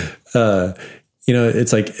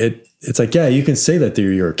 It's like, yeah, you can say that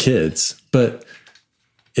they're your kids, but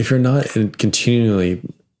if you're not continually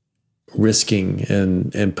risking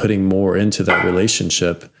and putting more into that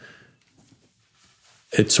relationship,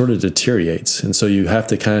 it sort of deteriorates. And so you have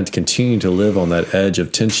to kind of continue to live on that edge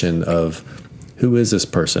of tension of, who is this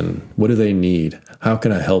person? What do they need? How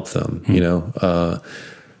can I help them? It's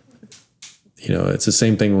the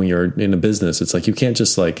same thing when you're in a business. It's like, you can't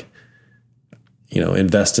just like,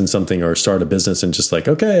 invest in something or start a business and just like,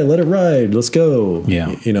 okay, let it ride, let's go.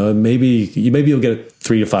 Yeah. Maybe you'll get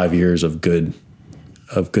 3 to 5 years of good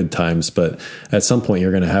times, but at some point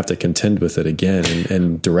you're going to have to contend with it again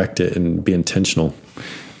and direct it and be intentional.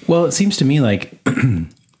 Well, it seems to me like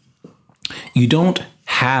you don't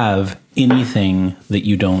have anything that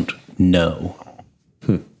you don't know.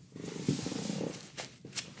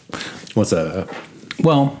 What's that?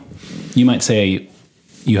 Well, you might say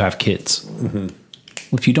you have kids. Well,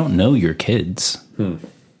 if you don't know your kids,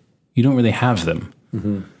 you don't really have them.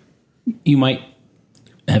 You might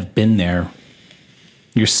have been there.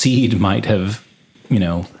 Your seed might have,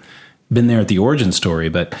 been there at the origin story.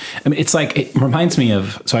 But I mean, it's like, it reminds me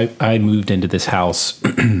of, so I moved into this house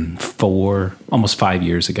almost 5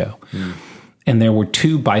 years ago. And there were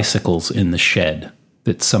 2 bicycles in the shed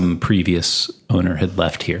that some previous owner had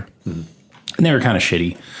left here. And they were kind of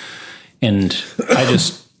shitty. And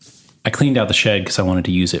I cleaned out the shed because I wanted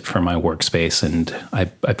to use it for my workspace. And I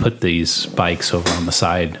put these bikes over on the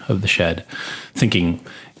side of the shed thinking,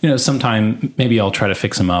 sometime maybe I'll try to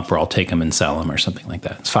fix them up or I'll take them and sell them or something like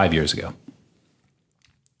that. It's 5 years ago.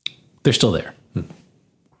 They're still there.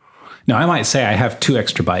 Now, I might say I have 2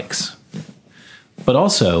 extra bikes. But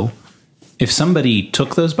also, if somebody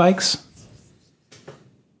took those bikes,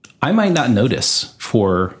 I might not notice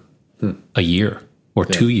for a year or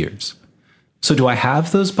 2 years. So do I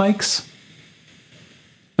have those bikes?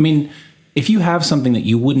 I mean, if you have something that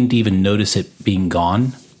you wouldn't even notice it being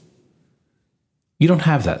gone, you don't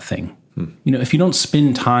have that thing. If you don't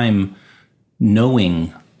spend time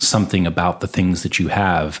knowing something about the things that you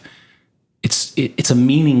have, it's a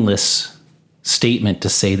meaningless statement to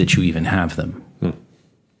say that you even have them.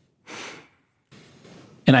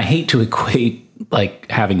 And I hate to equate like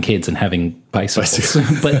having kids and having bicycles,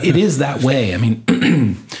 but it is that way. I mean,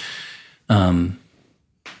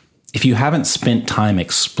 if you haven't spent time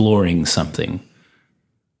exploring something,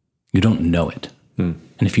 you don't know it. And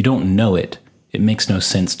if you don't know it, it makes no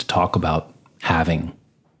sense to talk about having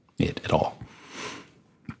it at all.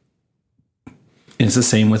 And it's the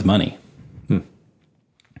same with money.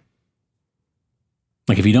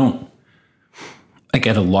 Like if you don't, like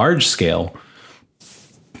at a large scale,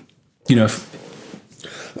 if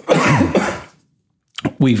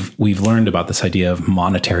we've learned about this idea of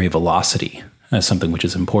monetary velocity as something which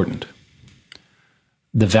is important.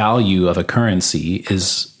 The value of a currency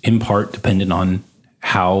is in part dependent on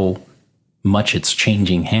how much it's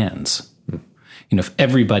changing hands. If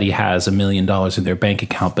everybody has $1 million in their bank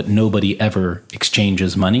account, but nobody ever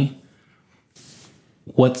exchanges money,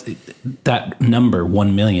 that number,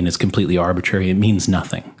 1 million, is completely arbitrary. It means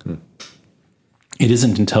nothing. It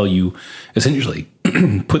isn't until you essentially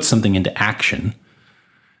put something into action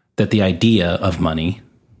that the idea of money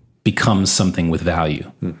becomes something with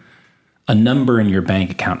value. A number in your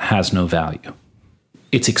bank account has no value.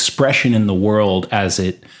 Its expression in the world as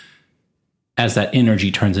that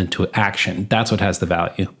energy turns into action, that's what has the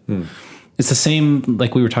value. It's the same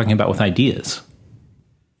like we were talking about with ideas.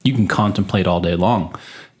 You can contemplate all day long.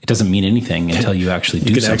 It doesn't mean anything until you actually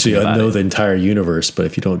do something about it. You can actually know the entire universe, but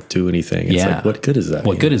if you don't do anything, it's like, what good is that?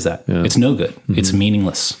 What good is that? Yeah. It's no good. It's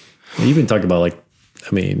meaningless. You even talk about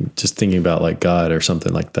just thinking about like God or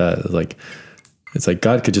something like that. It's like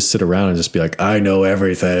God could just sit around and just be like, I know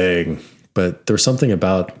everything. But there's something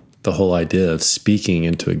about the whole idea of speaking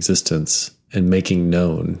into existence and making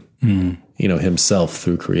known, himself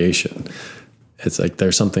through creation. It's like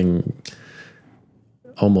there's something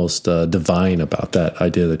almost divine about that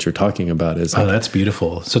idea that you're talking about. That's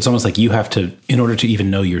beautiful. So it's almost like you have to, in order to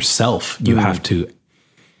even know yourself, you have to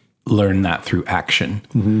learn that through action.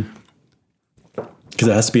 Because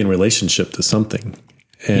it has to be in relationship to something.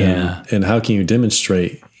 And how can you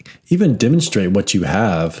demonstrate what you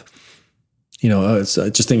have? It's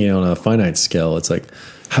just thinking on a finite scale. It's like,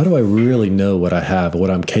 how do I really know what I have,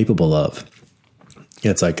 what I'm capable of?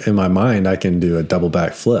 It's like in my mind, I can do a double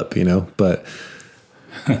back flip, but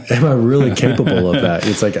am I really capable of that?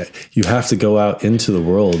 It's like you have to go out into the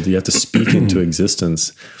world. You have to speak into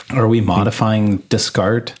existence. Are we modifying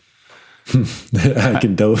Descartes?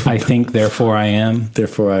 I think, therefore I am.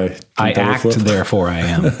 Therefore I act, flip. Therefore I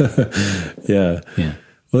am. Yeah.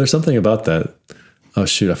 Well, there's something about that. Oh,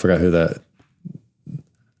 shoot. I forgot who that.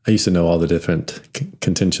 I used to know all the different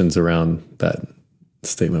contentions around that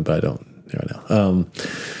statement, but I don't right now.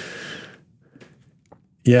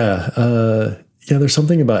 There's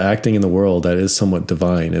something about acting in the world that is somewhat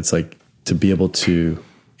divine. It's like to be able to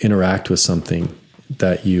interact with something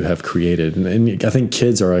that you have created. And I think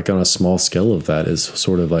kids are like on a small scale of that is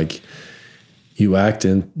sort of like you act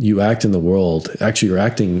in the world. Actually, you're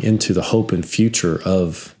acting into the hope and future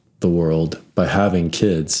of the world by having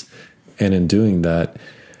kids. And in doing that,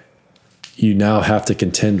 you now have to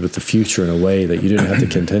contend with the future in a way that you didn't have to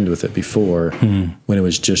contend with it before when it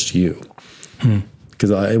was just you. Because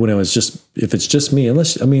if it's just me,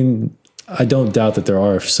 I don't doubt that there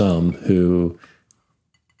are some who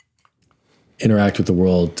interact with the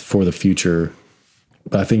world for the future,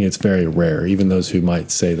 but I think it's very rare, even those who might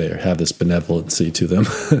say they have this benevolency to them.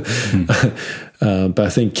 But I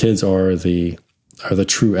think kids are are the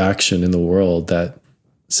true action in the world that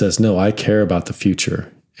says, no, I care about the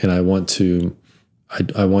future, and I want to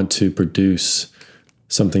produce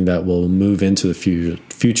something that will move into the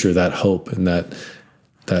future, that hope and that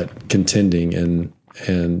contending and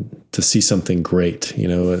to see something great,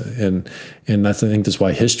 and I think that's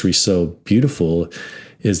why history is so beautiful,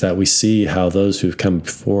 is that we see how those who've come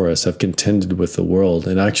before us have contended with the world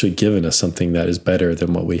and actually given us something that is better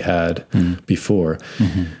than what we had before.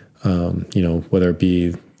 Whether it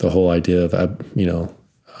be the whole idea of,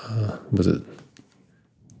 was it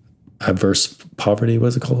adverse poverty?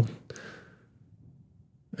 What's it called?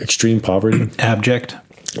 Extreme poverty? Abject,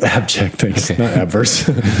 thanks. Okay. Not adverse.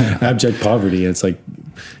 Abject poverty. It's like,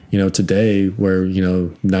 today where,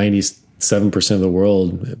 97% of the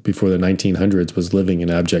world before the 1900s was living in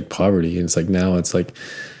abject poverty. And it's like, now it's like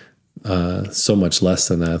so much less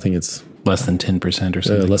than that. I think it's less than 10% or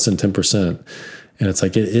something. Less than 10%. And it's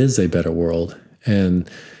like, it is a better world. And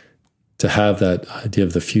to have that idea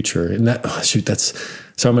of the future and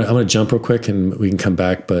so I'm going to jump real quick and we can come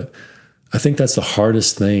back. But I think that's the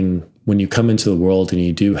hardest thing when you come into the world and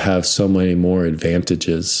you do have so many more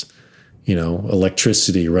advantages,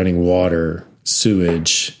 electricity, running water,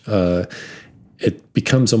 sewage, it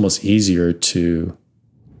becomes almost easier to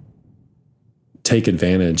take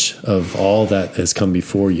advantage of all that has come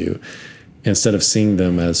before you instead of seeing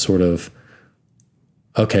them as sort of,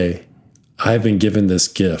 okay, I've been given this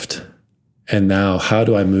gift, and now how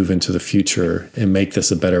do I move into the future and make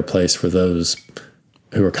this a better place for those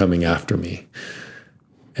who are coming after me?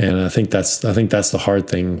 And I think that's the hard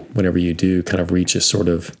thing whenever you do kind of reach a sort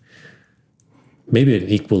of maybe an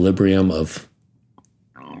equilibrium of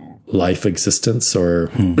life existence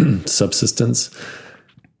or subsistence,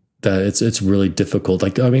 that it's really difficult.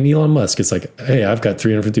 Like, I mean, Elon Musk, it's like, hey, I've got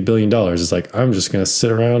 $350 billion. It's like, I'm just going to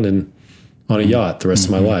sit around and on a yacht the rest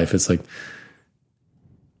of my life. It's like,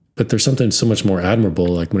 but there's something so much more admirable,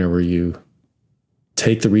 like whenever you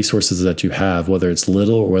take the resources that you have, whether it's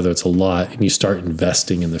little or whether it's a lot, and you start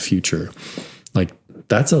investing in the future. Like,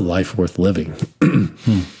 that's a life worth living.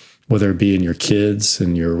 Whether it be in your kids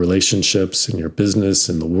and your relationships and your business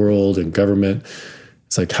and the world and government.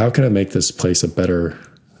 It's like, how can I make this place a better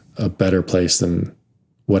place than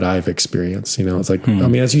what I've experienced? It's like, I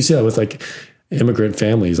mean, as you said, with like immigrant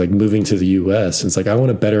families, like moving to the US, it's like, I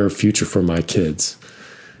want a better future for my kids.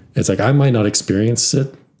 It's like, I might not experience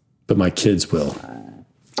it, but my kids will.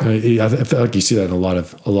 I feel like you see that in a lot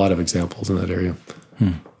of examples in that area.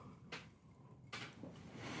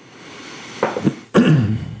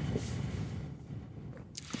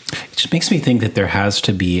 It just makes me think that there has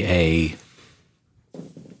to be a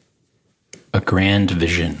grand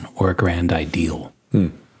vision or a grand ideal.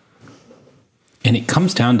 And it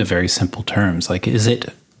comes down to very simple terms. Like, is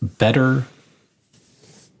it better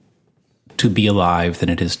to be alive than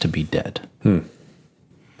it is to be dead?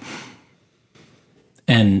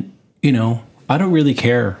 And, I don't really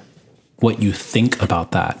care what you think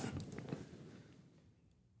about that.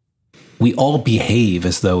 We all behave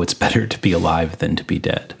as though it's better to be alive than to be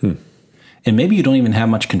dead. And maybe you don't even have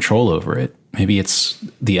much control over it. Maybe it's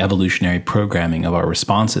the evolutionary programming of our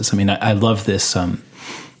responses. I mean, I love this.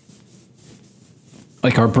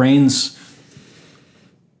 Like, our brains,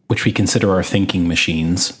 which we consider our thinking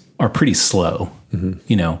machines, are pretty slow.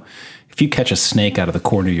 If you catch a snake out of the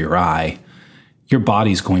corner of your eye, your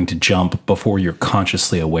body's going to jump before you're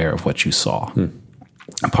consciously aware of what you saw. And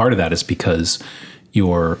part of that is because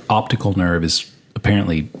your optical nerve is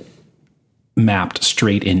apparently mapped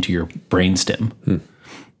straight into your brainstem.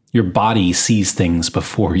 Your body sees things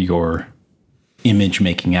before your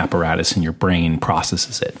image-making apparatus in your brain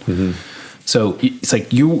processes it. So it's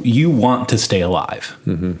like you want to stay alive.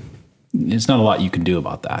 There's not a lot you can do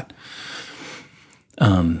about that.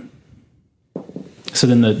 So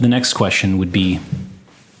then the next question would be,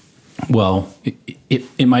 well,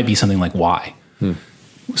 it might be something like, why?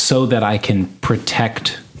 So that I can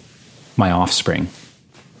protect my offspring.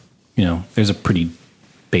 There's a pretty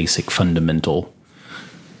basic fundamental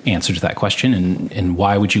answer to that question. And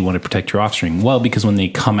why would you want to protect your offspring? Well, because when they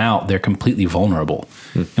come out, they're completely vulnerable.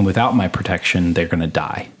 And without my protection, they're going to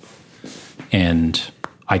die. And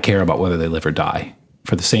I care about whether they live or die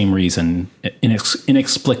for the same reason,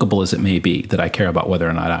 inexplicable as it may be, that I care about whether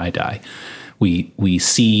or not I die. We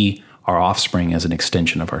see our offspring as an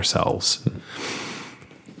extension of ourselves.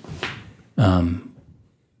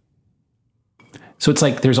 So it's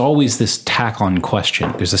like there's always this tack-on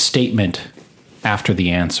question. There's a statement after the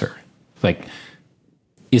answer. Like,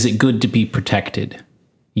 is it good to be protected?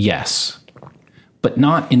 Yes. But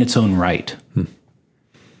not in its own right.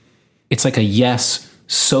 It's like a yes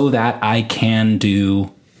so that I can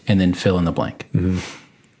do and then fill in the blank.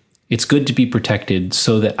 It's good to be protected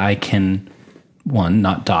so that I can, one,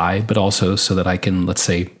 not die, but also so that I can, let's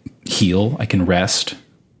say, heal, I can rest.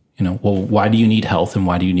 Well, why do you need health and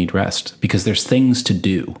why do you need rest? Because there's things to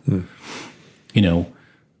do.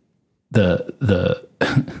 The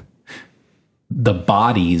the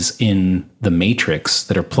bodies in the matrix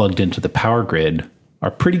that are plugged into the power grid are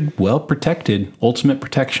pretty well protected, ultimate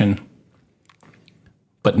protection.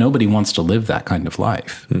 But nobody wants to live that kind of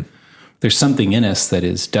life. There's something in us that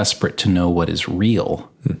is desperate to know what is real.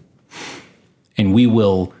 And we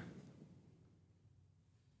will,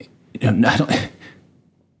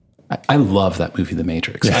 I love that movie, The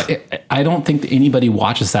Matrix. Yeah. I don't think that anybody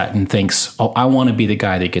watches that and thinks, oh, I want to be the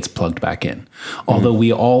guy that gets plugged back in. Although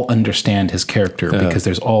we all understand his character because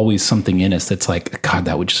there's always something in us that's like, God,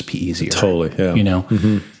 that would just be easier. Totally,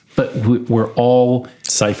 yeah. But we're all...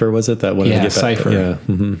 Cypher, was it? That one? Yeah, Cypher. Yeah.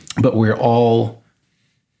 But we're all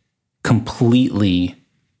completely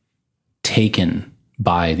taken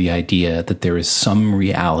by the idea that there is some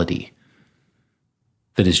reality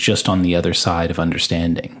that is just on the other side of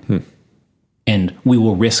understanding. And we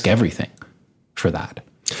will risk everything for that.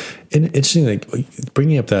 And interesting, like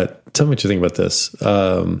bringing up that, tell me what you think about this.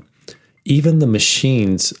 Even the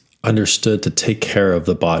machines understood to take care of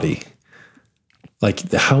the body.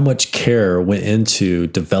 Like how much care went into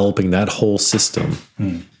developing that whole system,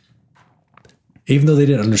 even though they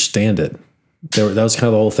didn't understand it. That was kind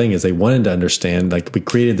of the whole thing, is they wanted to understand, like we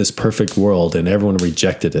created this perfect world and everyone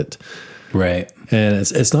rejected it. Right. And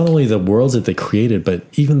it's not only the worlds that they created, but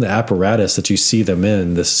even the apparatus that you see them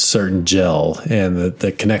in, this certain gel and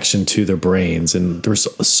the connection to their brains. And there's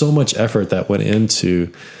so much effort that went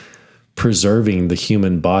into preserving the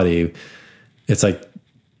human body. It's like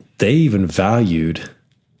they even valued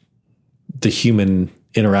the human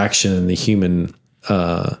interaction and the human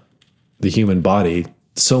body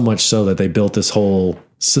so much so that they built this whole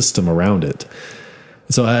system around it.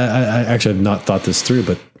 So I actually have not thought this through,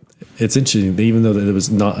 but it's interesting. Even though it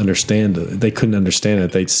was not they couldn't understand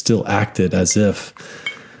it, they still acted as if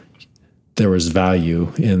there was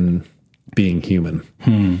value in being human.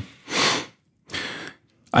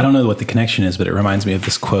 I don't know what the connection is, but it reminds me of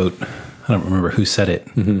this quote. I don't remember who said it,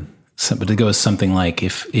 but it goes something like,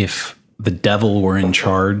 if the devil were in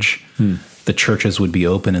charge, the churches would be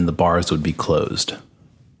open and the bars would be closed.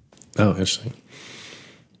 Oh, interesting.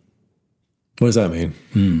 What does that mean?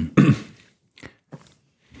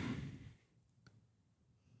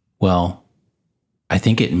 Well, I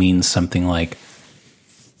think it means something like,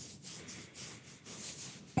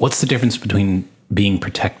 what's the difference between being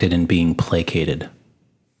protected and being placated?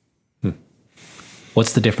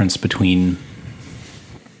 What's the difference between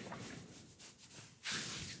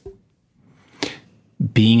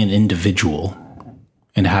being an individual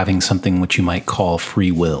and having something which you might call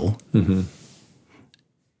free will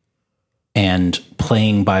and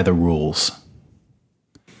playing by the rules?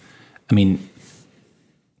 I mean,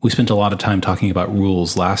 we spent a lot of time talking about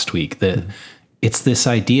rules last week, that it's this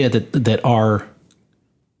idea that our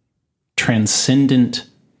transcendent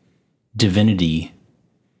divinity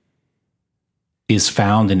is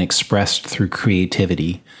found and expressed through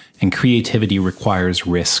creativity, and creativity requires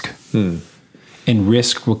risk. And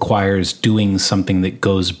risk requires doing something that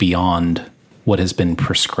goes beyond what has been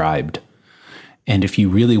prescribed. And if you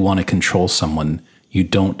really want to control someone, you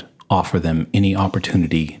don't offer them any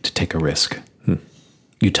opportunity to take a risk.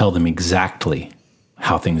 You tell them exactly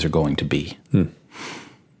how things are going to be.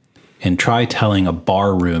 And try telling a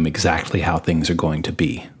bar room exactly how things are going to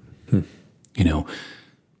be.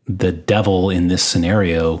 The devil in this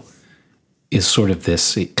scenario is sort of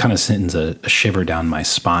this, it kind of sends a shiver down my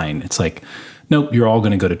spine. It's like, nope, you're all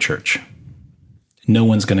going to go to church. No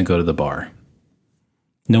one's going to go to the bar.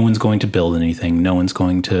 No one's going to build anything. No one's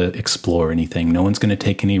going to explore anything. No one's going to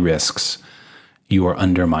take any risks. You are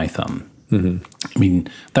under my thumb. I mean,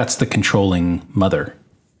 that's the controlling mother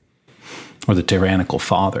or the tyrannical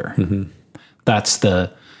father. That's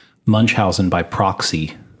the Munchausen by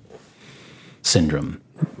proxy syndrome.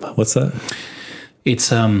 What's that?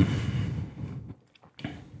 It's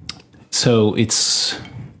so it's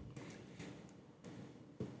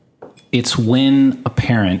when a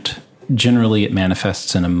parent, generally it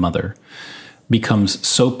manifests in a mother, becomes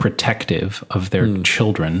so protective of their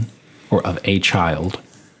children or of a child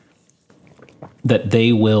that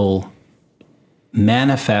they will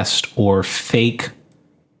manifest or fake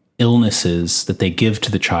illnesses that they give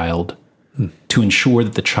to the child to ensure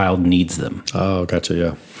that the child needs them. Oh, gotcha,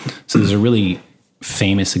 yeah. So there's a really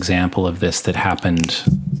famous example of this that happened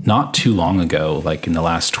not too long ago, like in the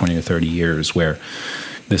last 20 or 30 years, where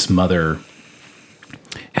this mother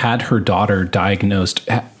had her daughter diagnosed,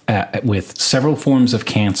 with several forms of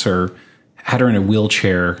cancer, had her in a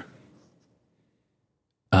wheelchair,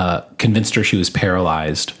 convinced her she was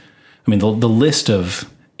paralyzed. I mean, the list of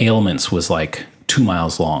ailments was like 2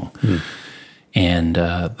 miles long. And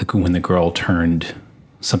when the girl turned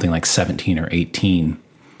something like 17 or 18,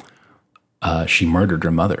 she murdered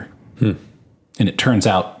her mother. And it turns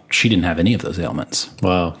out she didn't have any of those ailments.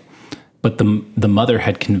 Wow. But the mother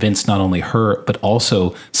had convinced not only her, but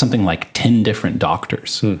also something like 10 different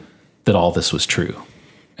doctors that all this was true.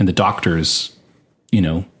 And the doctors,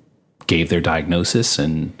 gave their diagnosis,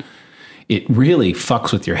 and it really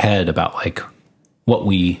fucks with your head about like what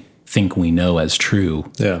we think we know as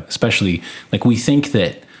true. Yeah. Especially like we think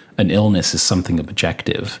that an illness is something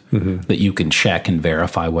objective that you can check and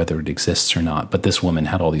verify whether it exists or not. But this woman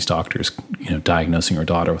had all these doctors, diagnosing her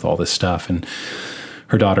daughter with all this stuff. And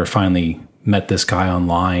her daughter finally met this guy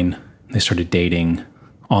online. They started dating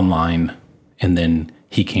online. And then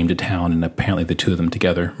he came to town, and apparently the two of them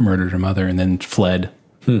together murdered her mother and then fled.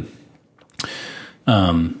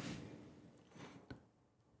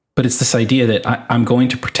 But it's this idea that I'm going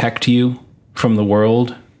to protect you from the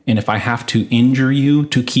world. And if I have to injure you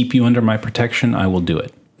to keep you under my protection, I will do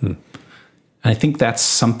it. And I think that's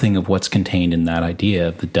something of what's contained in that idea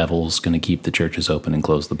of the devil's going to keep the churches open and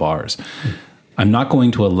close the bars. I'm not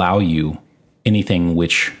going to allow you anything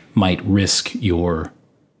which might risk your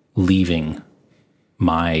leaving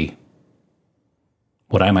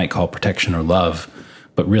what I might call protection or love,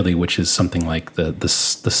 but really which is something like the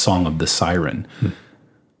song of the siren.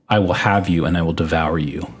 I will have you and I will devour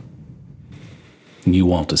you. You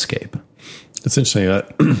won't escape. It's interesting.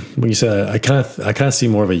 When you say that, I kind of see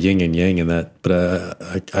more of a yin and yang in that, but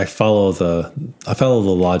I follow the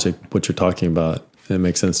logic, what you're talking about. It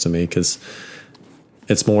makes sense to me because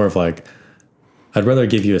it's more of like, I'd rather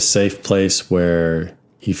give you a safe place where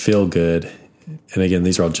you feel good. And again,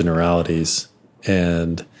 these are all generalities,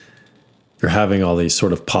 and you're having all these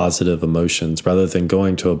sort of positive emotions rather than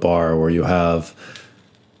going to a bar where you're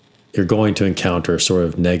going to encounter sort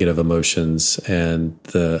of negative emotions and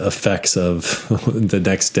the effects of the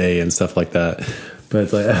next day and stuff like that. But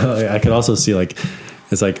it's like, I could also see like,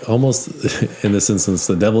 it's like almost in this instance,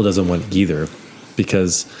 the devil doesn't want either,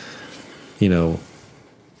 because,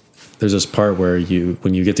 there's this part where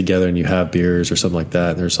when you get together and you have beers or something like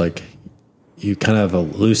that, there's like, you kind of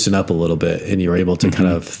loosen up a little bit and you're able to kind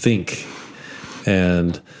of think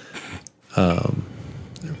and,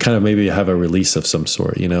 kind of maybe have a release of some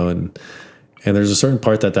sort, and there's a certain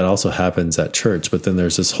part that also happens at church, but then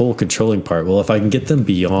there's this whole controlling part. Well, if I can get them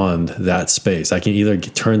beyond that space, I can either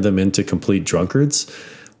turn them into complete drunkards,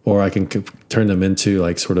 or I can turn them into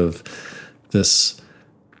like sort of this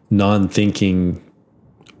non-thinking,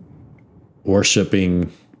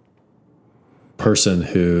 worshiping person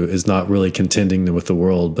who is not really contending with the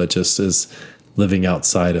world, but just is living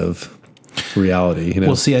outside of reality.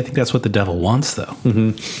 Well, see, I think that's what the devil wants, though,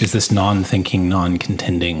 is this non-thinking,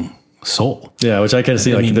 non-contending soul. Yeah, which I kind of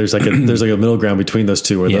see there's like a middle ground between those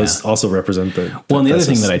two, where those also represent the. Well, and the other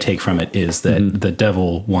thing that I take from it is that the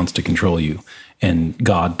devil wants to control you, and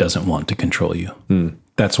God doesn't want to control you.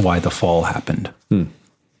 That's why the fall happened.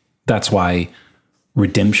 That's why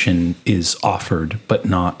redemption is offered, but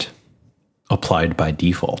not applied by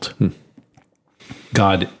default.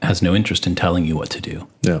 God has no interest in telling you what to do.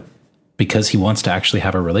 Yeah. Because he wants to actually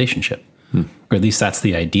have a relationship. Or at least that's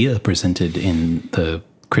the idea presented in the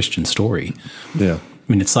Christian story. Yeah. I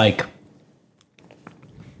mean, it's like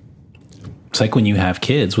when you have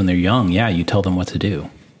kids when they're young, you tell them what to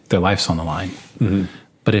do. Their life's on the line.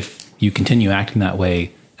 But if you continue acting that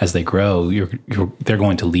way as they grow, they're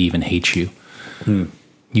going to leave and hate you.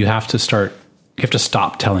 You have to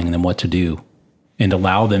stop telling them what to do and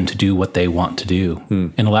allow them to do what they want to do,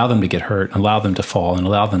 and allow them to get hurt, allow them to fall, and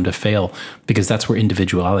allow them to fail, because that's where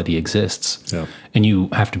individuality exists. Yeah. And you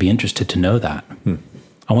have to be interested to know that.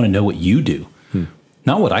 I want to know what you do,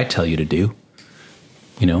 not what I tell you to do.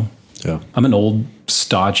 Yeah. I'm an old,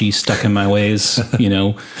 stodgy, stuck in my ways,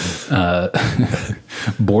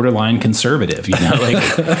 borderline conservative,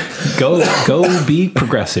 go be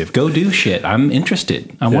progressive, go do shit. I'm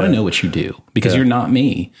interested. I want to know what you do, because you're not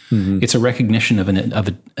me. It's a recognition of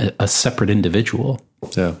a separate individual.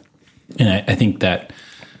 Yeah. And I think that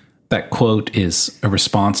quote is a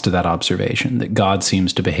response to that observation, that God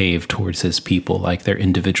seems to behave towards his people like they're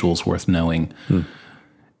individuals worth knowing,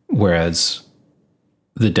 whereas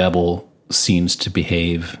the devil seems to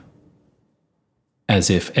behave as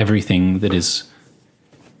if everything that is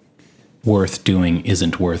worth doing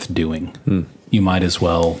isn't worth doing. You might as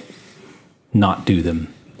well not do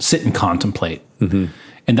them. Sit and contemplate. And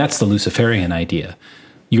that's the Luciferian idea,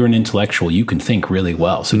 you're an intellectual, you can think really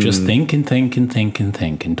well. So just think and think and think and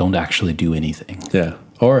think and don't actually do anything. Yeah.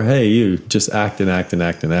 Or, hey, you just act and act and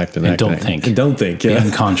act and act and act. And don't think. And don't think. Be Yeah.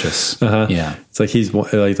 unconscious. Yeah. It's like he's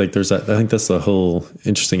like there's that. I think that's the whole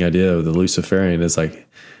interesting idea of the Luciferian is like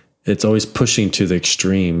it's always pushing to the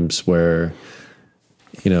extremes where,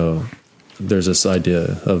 there's this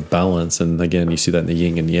idea of balance. And again, you see that in the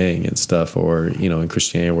yin and yang and stuff, or, in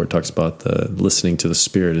Christianity where it talks about the listening to the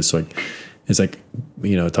spirit. It's like,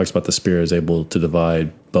 it talks about the spirit is able to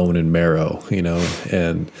divide bone and marrow,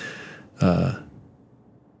 and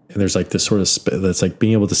there's like this sort of, that's like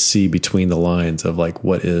being able to see between the lines of like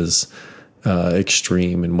what is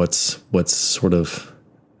extreme and what's sort of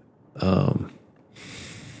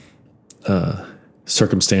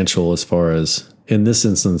circumstantial as far as, in this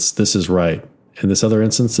instance, this is right. In this other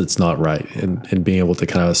instance, it's not right. And being able to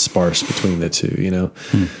kind of sparse between the two,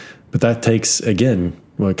 But that takes, again,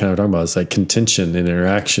 what we're kind of talking about is like contention and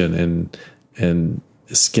interaction and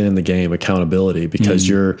skin in the game, accountability, because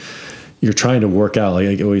you're trying to work out,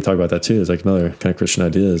 like we talk about that too, is like another kind of Christian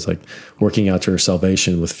idea is like working out your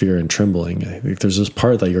salvation with fear and trembling. I think there's this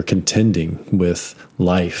part that you're contending with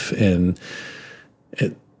life, and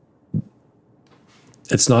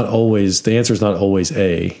it's not always, the answer is not always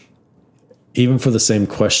A, even for the same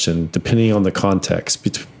question, depending on the context,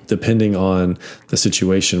 depending on the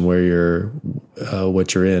situation where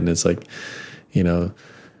what you're in. It's like, should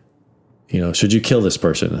you kill this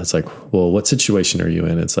person? It's like, well, what situation are you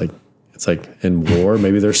in? It's like in war,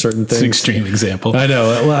 maybe there's certain things. It's an extreme example. I know.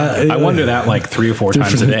 Well, I wonder that like 3 or 4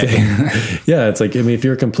 times a day. Yeah. It's like, if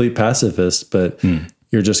you're a complete pacifist, but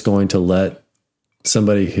you're just going to let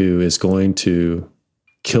somebody who is going to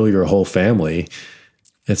kill your whole family,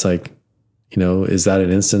 it's like, is that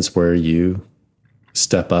an instance where you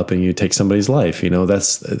step up and you take somebody's life?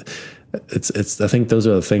 It's I think those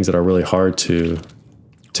are the things that are really hard to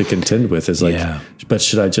contend with, is like, but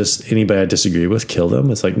should I just, anybody I disagree with, kill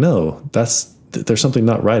them? It's like, no, there's something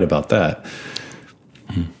not right about that.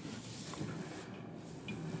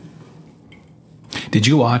 Did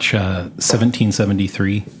you watch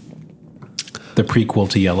 1773, the prequel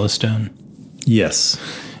to Yellowstone? Yes.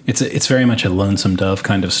 It's very much a Lonesome Dove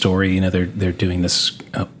kind of story. They're doing this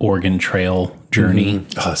Oregon Trail journey.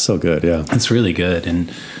 Mm-hmm. Oh, so good. Yeah. It's really good.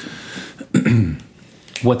 And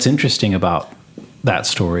what's interesting about that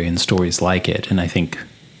story and stories like it, and I think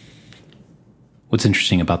what's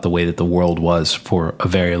interesting about the way that the world was for a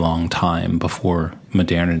very long time before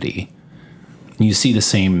modernity, you see the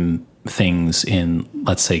same things in,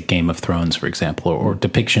 let's say, Game of Thrones, for example, or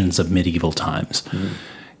depictions of medieval times.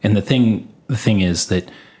 And the thing is that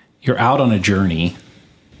you're out on a journey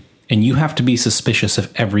and you have to be suspicious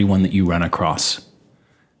of everyone that you run across.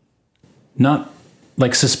 Not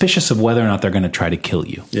like suspicious of whether or not they're going to try to kill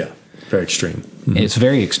you. Yeah. Very extreme. Mm-hmm. It's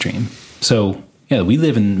very extreme. So yeah, we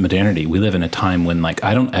live in modernity. We live in a time when like,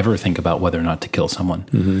 I don't ever think about whether or not to kill someone.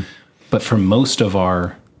 Mm-hmm. But for most of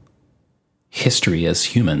our history as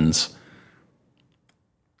humans,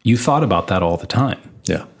 you thought about that all the time.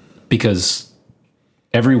 Yeah. Because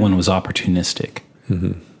everyone was opportunistic.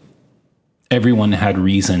 Mm-hmm. Everyone had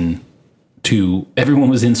reason everyone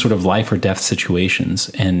was in sort of life or death situations.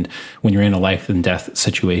 And when you're in a life and death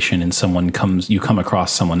situation and you come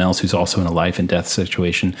across someone else who's also in a life and death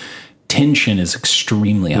situation, tension is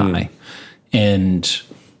extremely high. And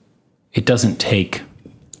it doesn't take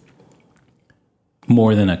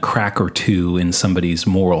more than a crack or two in somebody's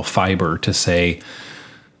moral fiber to say,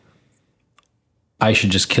 I should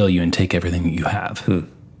just kill you and take everything that you have.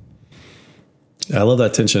 I love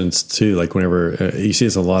that tension too. Like whenever you see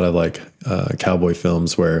this in a lot of like cowboy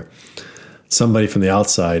films where somebody from the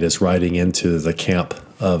outside is riding into the camp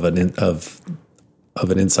of an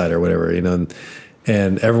insider or whatever, and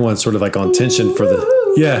everyone's sort of like on tension for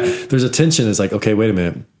there's a tension. It's like, okay, wait a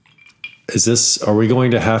minute. Are we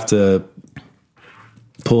going to have to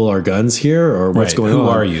pull our guns here, or what's going on? Who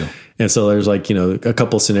are you? And so there's like, a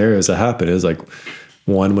couple scenarios that happen. Is like,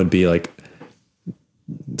 one would be like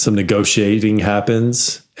some negotiating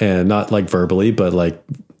happens, and not like verbally, but like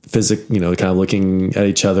kind of looking at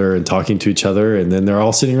each other and talking to each other. And then they're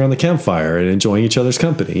all sitting around the campfire and enjoying each other's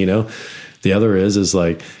company. The other is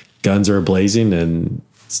like guns are blazing and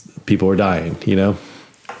people are dying,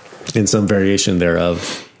 in some variation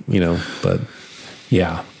thereof, but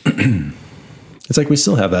yeah. It's like we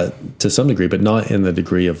still have that to some degree, but not in the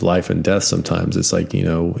degree of life and death. Sometimes it's like,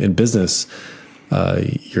 in business,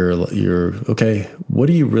 you're okay. What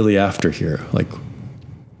are you really after here? Like,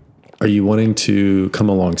 are you wanting to come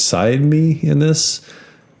alongside me in this?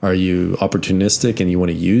 Are you opportunistic and you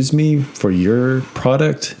want to use me for your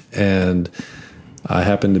product? And I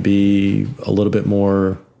happen to be a little bit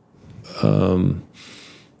more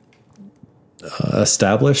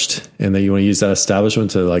established, and then you want to use that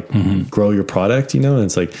establishment to like grow your product, and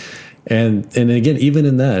it's like, and again, even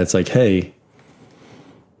in that, it's like, hey,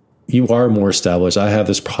 you are more established. I have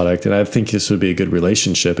this product and I think this would be a good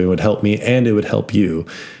relationship. It would help me and it would help you.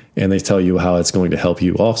 And they tell you how it's going to help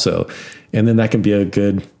you also. And then that can be a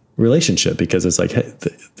good relationship, because it's like, hey,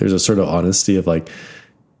 there's a sort of honesty of like,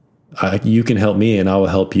 you can help me and I will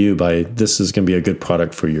help you by, this is going to be a good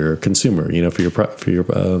product for your consumer, for your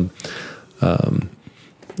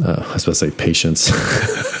I was supposed to say patience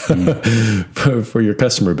for your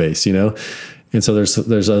customer base, And so there's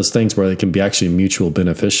those things where they can be actually mutual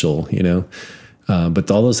beneficial, but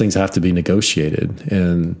all those things have to be negotiated.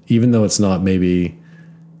 And even though it's not maybe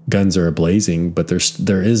guns are blazing, but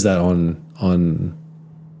there is that on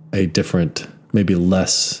a different, maybe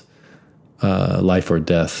less life or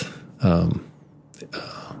death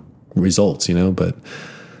results,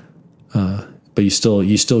 but you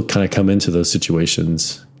still kind of come into those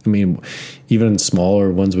situations. I mean, even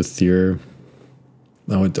smaller ones with your,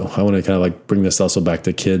 I want to kind of like bring this also back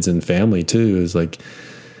to kids and family too, is like,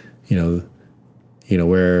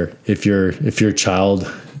 where if your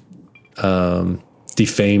child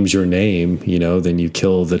defames your name, then you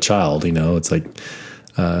kill the child, it's like,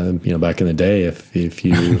 back in the day, if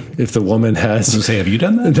the woman has, I was say, have you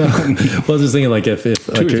done that? No. Well, I was just thinking like if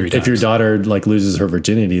your daughter like loses her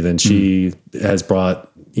virginity, then she has brought,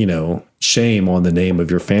 shame on the name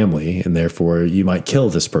of your family, and therefore you might kill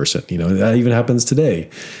this person. That even happens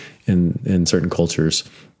today in certain cultures.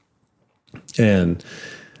 And,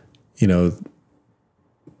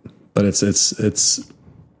 but it's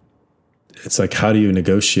like, how do you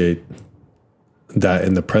negotiate that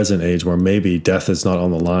in the present age where maybe death is not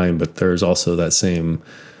on the line, but there's also that same,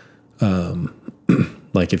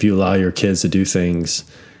 like if you allow your kids to do things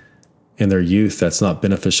in their youth that's not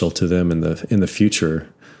beneficial to them in the future.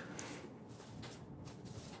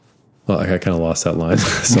 Well, I kind of lost that line.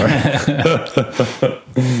 Sorry.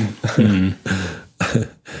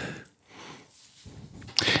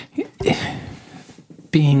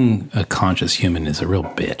 Being a conscious human is a real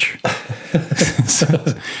bitch.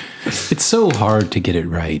 It's so hard to get it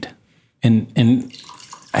right. And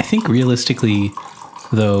I think realistically,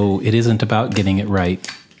 though, it isn't about getting it right.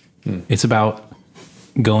 It's about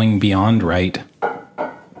going beyond right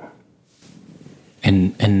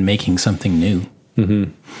and making something new.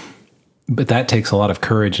 Mm-hmm. But that takes a lot of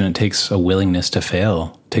courage, and it takes a willingness to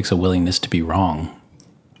fail. It takes a willingness to be wrong.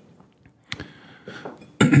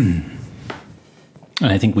 And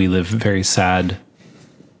I think we live very sad,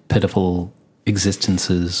 pitiful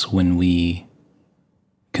existences when we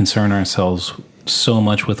concern ourselves so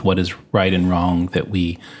much with what is right and wrong that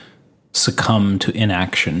we succumb to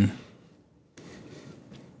inaction.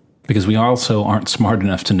 Because we also aren't smart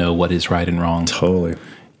enough to know what is right and wrong. Totally.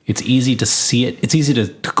 It's easy to see it. It's easy to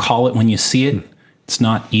call it when you see it. It's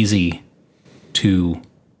not easy to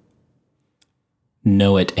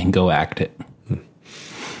know it and go act it.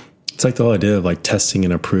 It's like the whole idea of like testing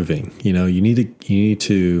and approving. You need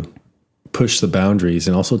to push the boundaries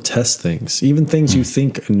and also test things, even things you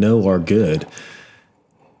think are good.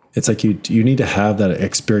 It's like you need to have that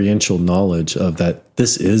experiential knowledge of that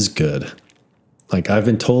this is good. Like, I've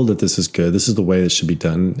been told that this is good. This is the way it should be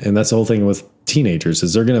done. And that's the whole thing with teenagers,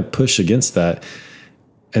 is they're going to push against that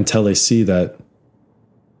until they see that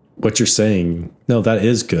what you're saying, no, that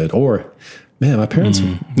is good. Or, man, my parents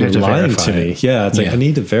were lying to me. Yeah, it's like, I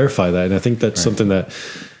need to verify that. And I think that's something that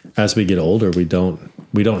as we get older, we don't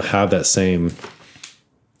have that same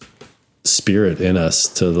spirit in us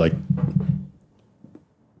to like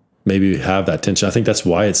maybe have that tension. I think that's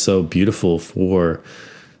why it's so beautiful for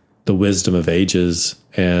the wisdom of ages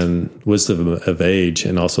and wisdom of age,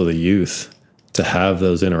 and also the youth, to have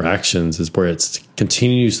those interactions, is where it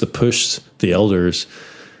continues to push the elders,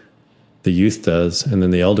 the youth does, and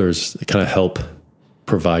then the elders kind of help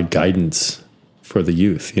provide guidance for the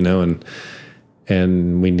youth,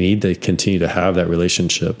 and we need to continue to have that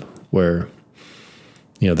relationship where,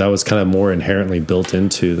 that was kind of more inherently built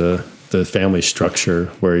into the family structure,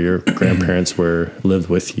 where your grandparents lived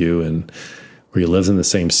with you, and where you lived in the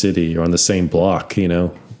same city or on the same block,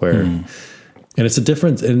 where, and it's a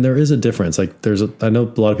difference. And there is a difference. Like I know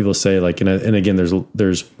a lot of people say like, and again,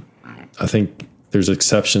 I think there's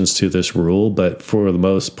exceptions to this rule, but for the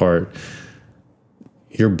most part,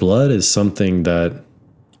 your blood is something that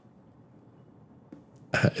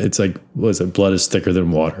it's like, what is it? Blood is thicker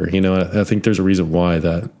than water. I think there's a reason why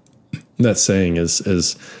that saying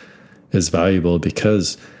is valuable,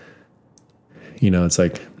 because, it's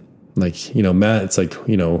like, Like, you know, Matt, it's like,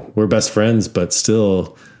 you know, we're best friends, but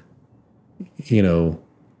still, you know,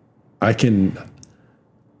 I can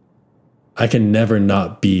never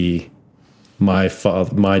not be my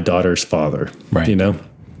daughter's father, Right. You know,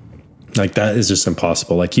 like that is just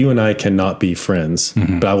impossible. Like you and I cannot be friends,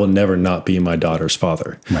 but I will never not be my daughter's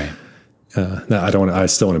father. Right. Now I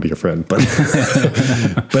still want to be your friend, but,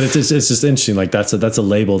 but it's just interesting. Like that's a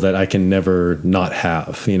label that I can never not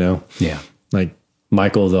have, you know? Yeah. Like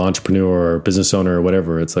Michael, the entrepreneur or business owner or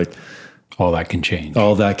whatever. It's like All that can change.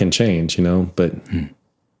 all that can change, you know, but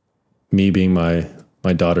me being my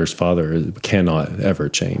daughter's father cannot ever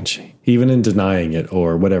change, even in denying it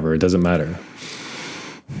or whatever. It doesn't matter.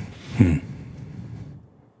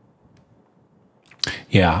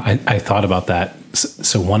 Yeah, I thought about that.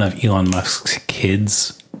 So one of Elon Musk's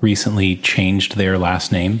kids recently changed their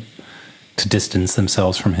last name to distance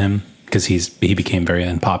themselves from him because he became very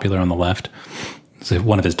unpopular on the left. So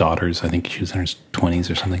one of his daughters, I think she was in her 20s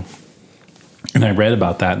or something. And I read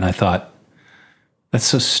about that and I thought, that's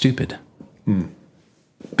so stupid.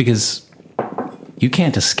 Because you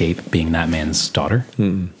can't escape being that man's daughter.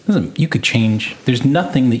 You could change. There's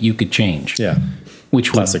nothing that you could change. Yeah.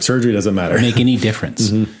 Which would Plastic surgery doesn't matter. make any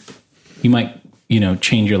difference. You might,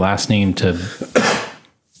 change your last name to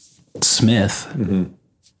Smith.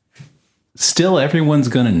 Still, everyone's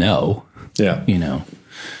going to know, Yeah.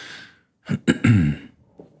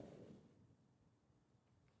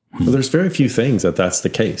 Well, there's very few things that's the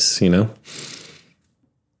case, you know?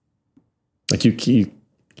 Like you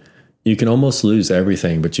can almost lose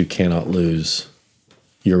everything, but you cannot lose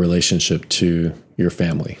your relationship to your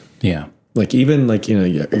family. Yeah. Like even like,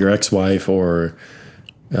 your ex-wife or,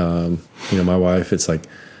 my wife, it's like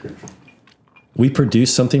we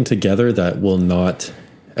produce something together that will not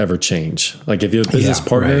ever change. Like if you have a business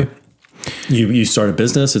partner, right. you start a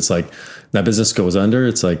business, it's like that business goes under.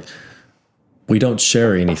 It's like, we don't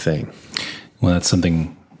share anything. Well, that's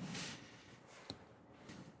something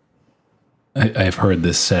I've heard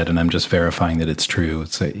this said, and I'm just verifying that it's true.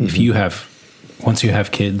 It's like once you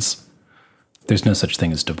have kids, there's no such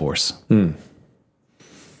thing as divorce. Oh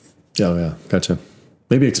yeah, gotcha.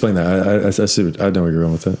 Maybe explain that. I see. I know where you're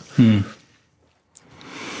going with it.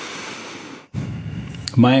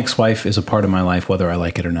 My ex-wife is a part of my life, whether I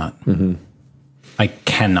like it or not. I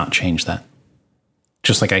cannot change that.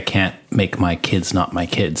 Just like I can't make my kids not my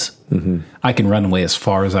kids. I can run away as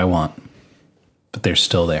far as I want, but they're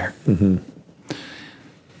still there. I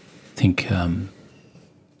think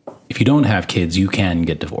if you don't have kids, you can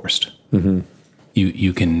get divorced.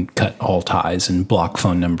 You can cut all ties and block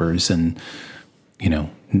phone numbers and,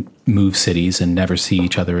 move cities and never see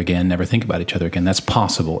each other again, never think about each other again. That's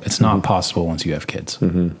possible. It's not possible once you have kids.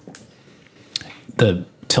 The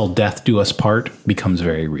till death do us part becomes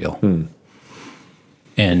very real.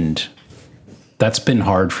 And that's been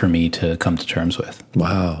hard for me to come to terms with.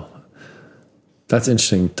 Wow. That's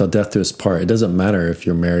interesting. Till death do us part. It doesn't matter if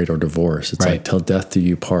you're married or divorced. It's Right. like till death do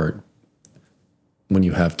you part. When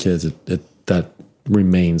you have kids, that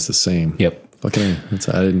remains the same. Yep. Okay. I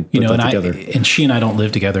didn't put that together. And she and I don't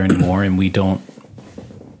live together anymore, and we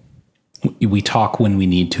talk when we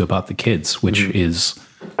need to about the kids, which is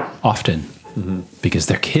often because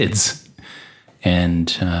they're kids, and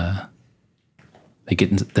they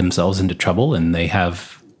get themselves into trouble, and they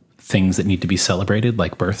have things that need to be celebrated,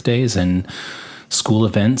 like birthdays and school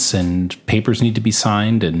events, and papers need to be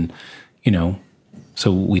signed, and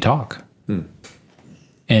so we talk,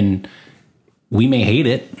 and we may hate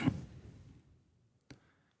it.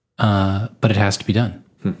 But it has to be done.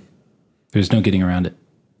 There's no getting around it.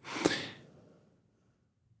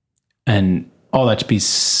 And all that to be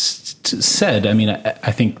said, I mean,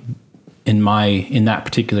 I think in that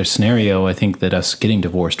particular scenario, I think that us getting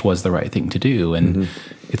divorced was the right thing to do. And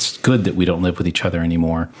it's good that we don't live with each other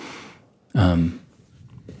anymore.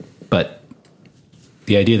 But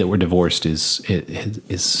the idea that we're divorced is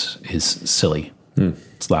silly.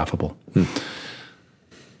 It's laughable.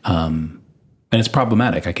 And it's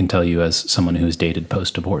problematic, I can tell you, as someone who's dated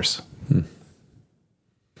post-divorce.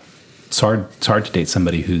 It's hard to date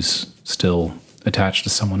somebody who's still attached to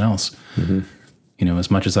someone else. As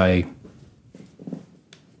much as I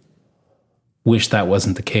wish that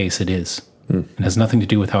wasn't the case, it is. It has nothing to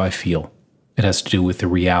do with how I feel. It has to do with the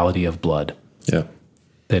reality of blood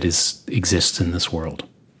that exists in this world.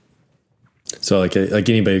 So like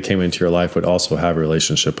anybody who came into your life would also have a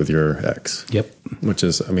relationship with your ex. Yep. Which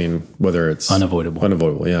is, I mean, whether it's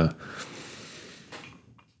unavoidable. Yeah.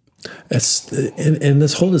 It's in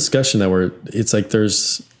this whole discussion it's like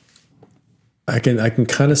I can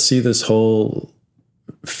kind of see this whole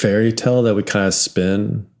fairy tale that we kind of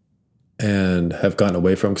spin and have gotten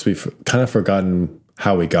away from, because we've kind of forgotten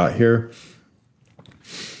how we got here.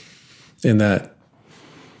 In that,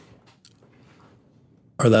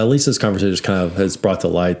 or that at least this conversation kind of has brought to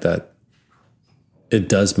light that it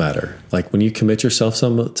does matter. Like when you commit yourself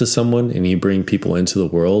to someone and you bring people into the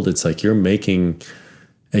world, it's like you're making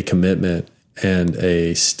a commitment and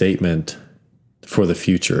a statement for the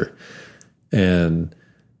future. And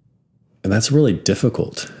that's really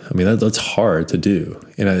difficult. I mean, that's hard to do.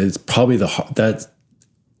 And it's probably that,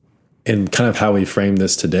 and kind of how we frame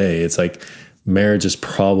this today, it's like marriage is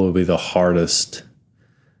probably the hardest,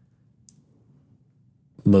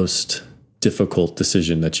 most difficult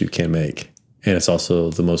decision that you can make. And it's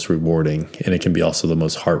also the most rewarding, and it can be also the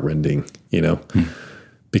most heartrending,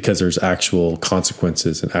 because there's actual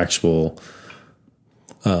consequences and actual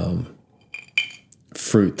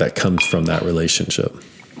fruit that comes from that relationship.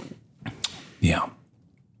 Yeah.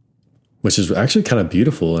 Which is actually kind of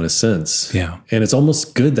beautiful in a sense. Yeah. And it's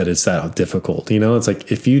almost good that it's that difficult. It's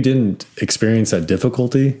like if you didn't experience that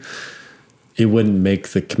difficulty, it wouldn't make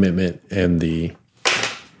the commitment and the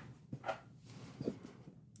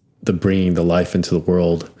bringing the life into the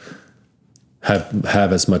world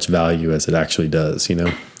have as much value as it actually does.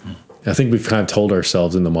 I think we've kind of told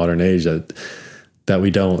ourselves in the modern age that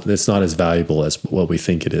it's not as valuable as what we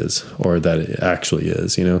think it is, or that it actually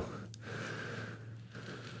is,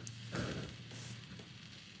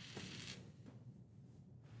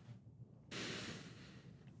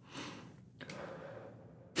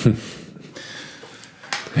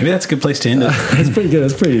 Maybe that's a good place to end it. That's pretty good.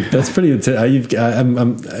 That's pretty intense.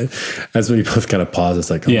 As we both kind of pause, it's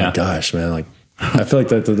like, oh my gosh, man. Like, I feel like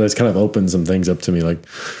that's kind of opened some things up to me, like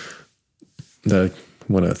that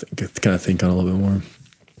I want to kind of think on a little bit more.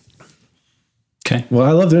 Okay. Well,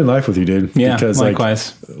 I love doing life with you, dude. Yeah, because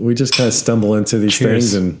likewise. We just kind of stumble into these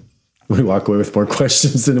things and we walk away with more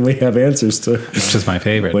questions than we have answers to. Which is my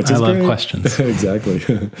favorite. I love questions. Exactly.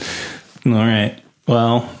 All right.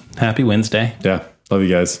 Well, happy Wednesday. Yeah. Love you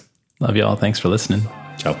guys. Love y'all. Thanks for listening.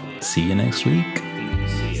 Ciao. See you next week. Shit.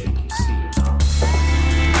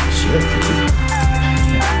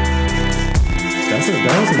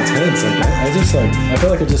 That was intense. Like I feel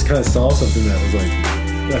like I just kind of saw something that was like,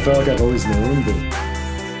 I felt like I've always known, but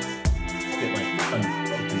It like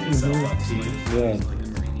opened itself up to you. Yeah.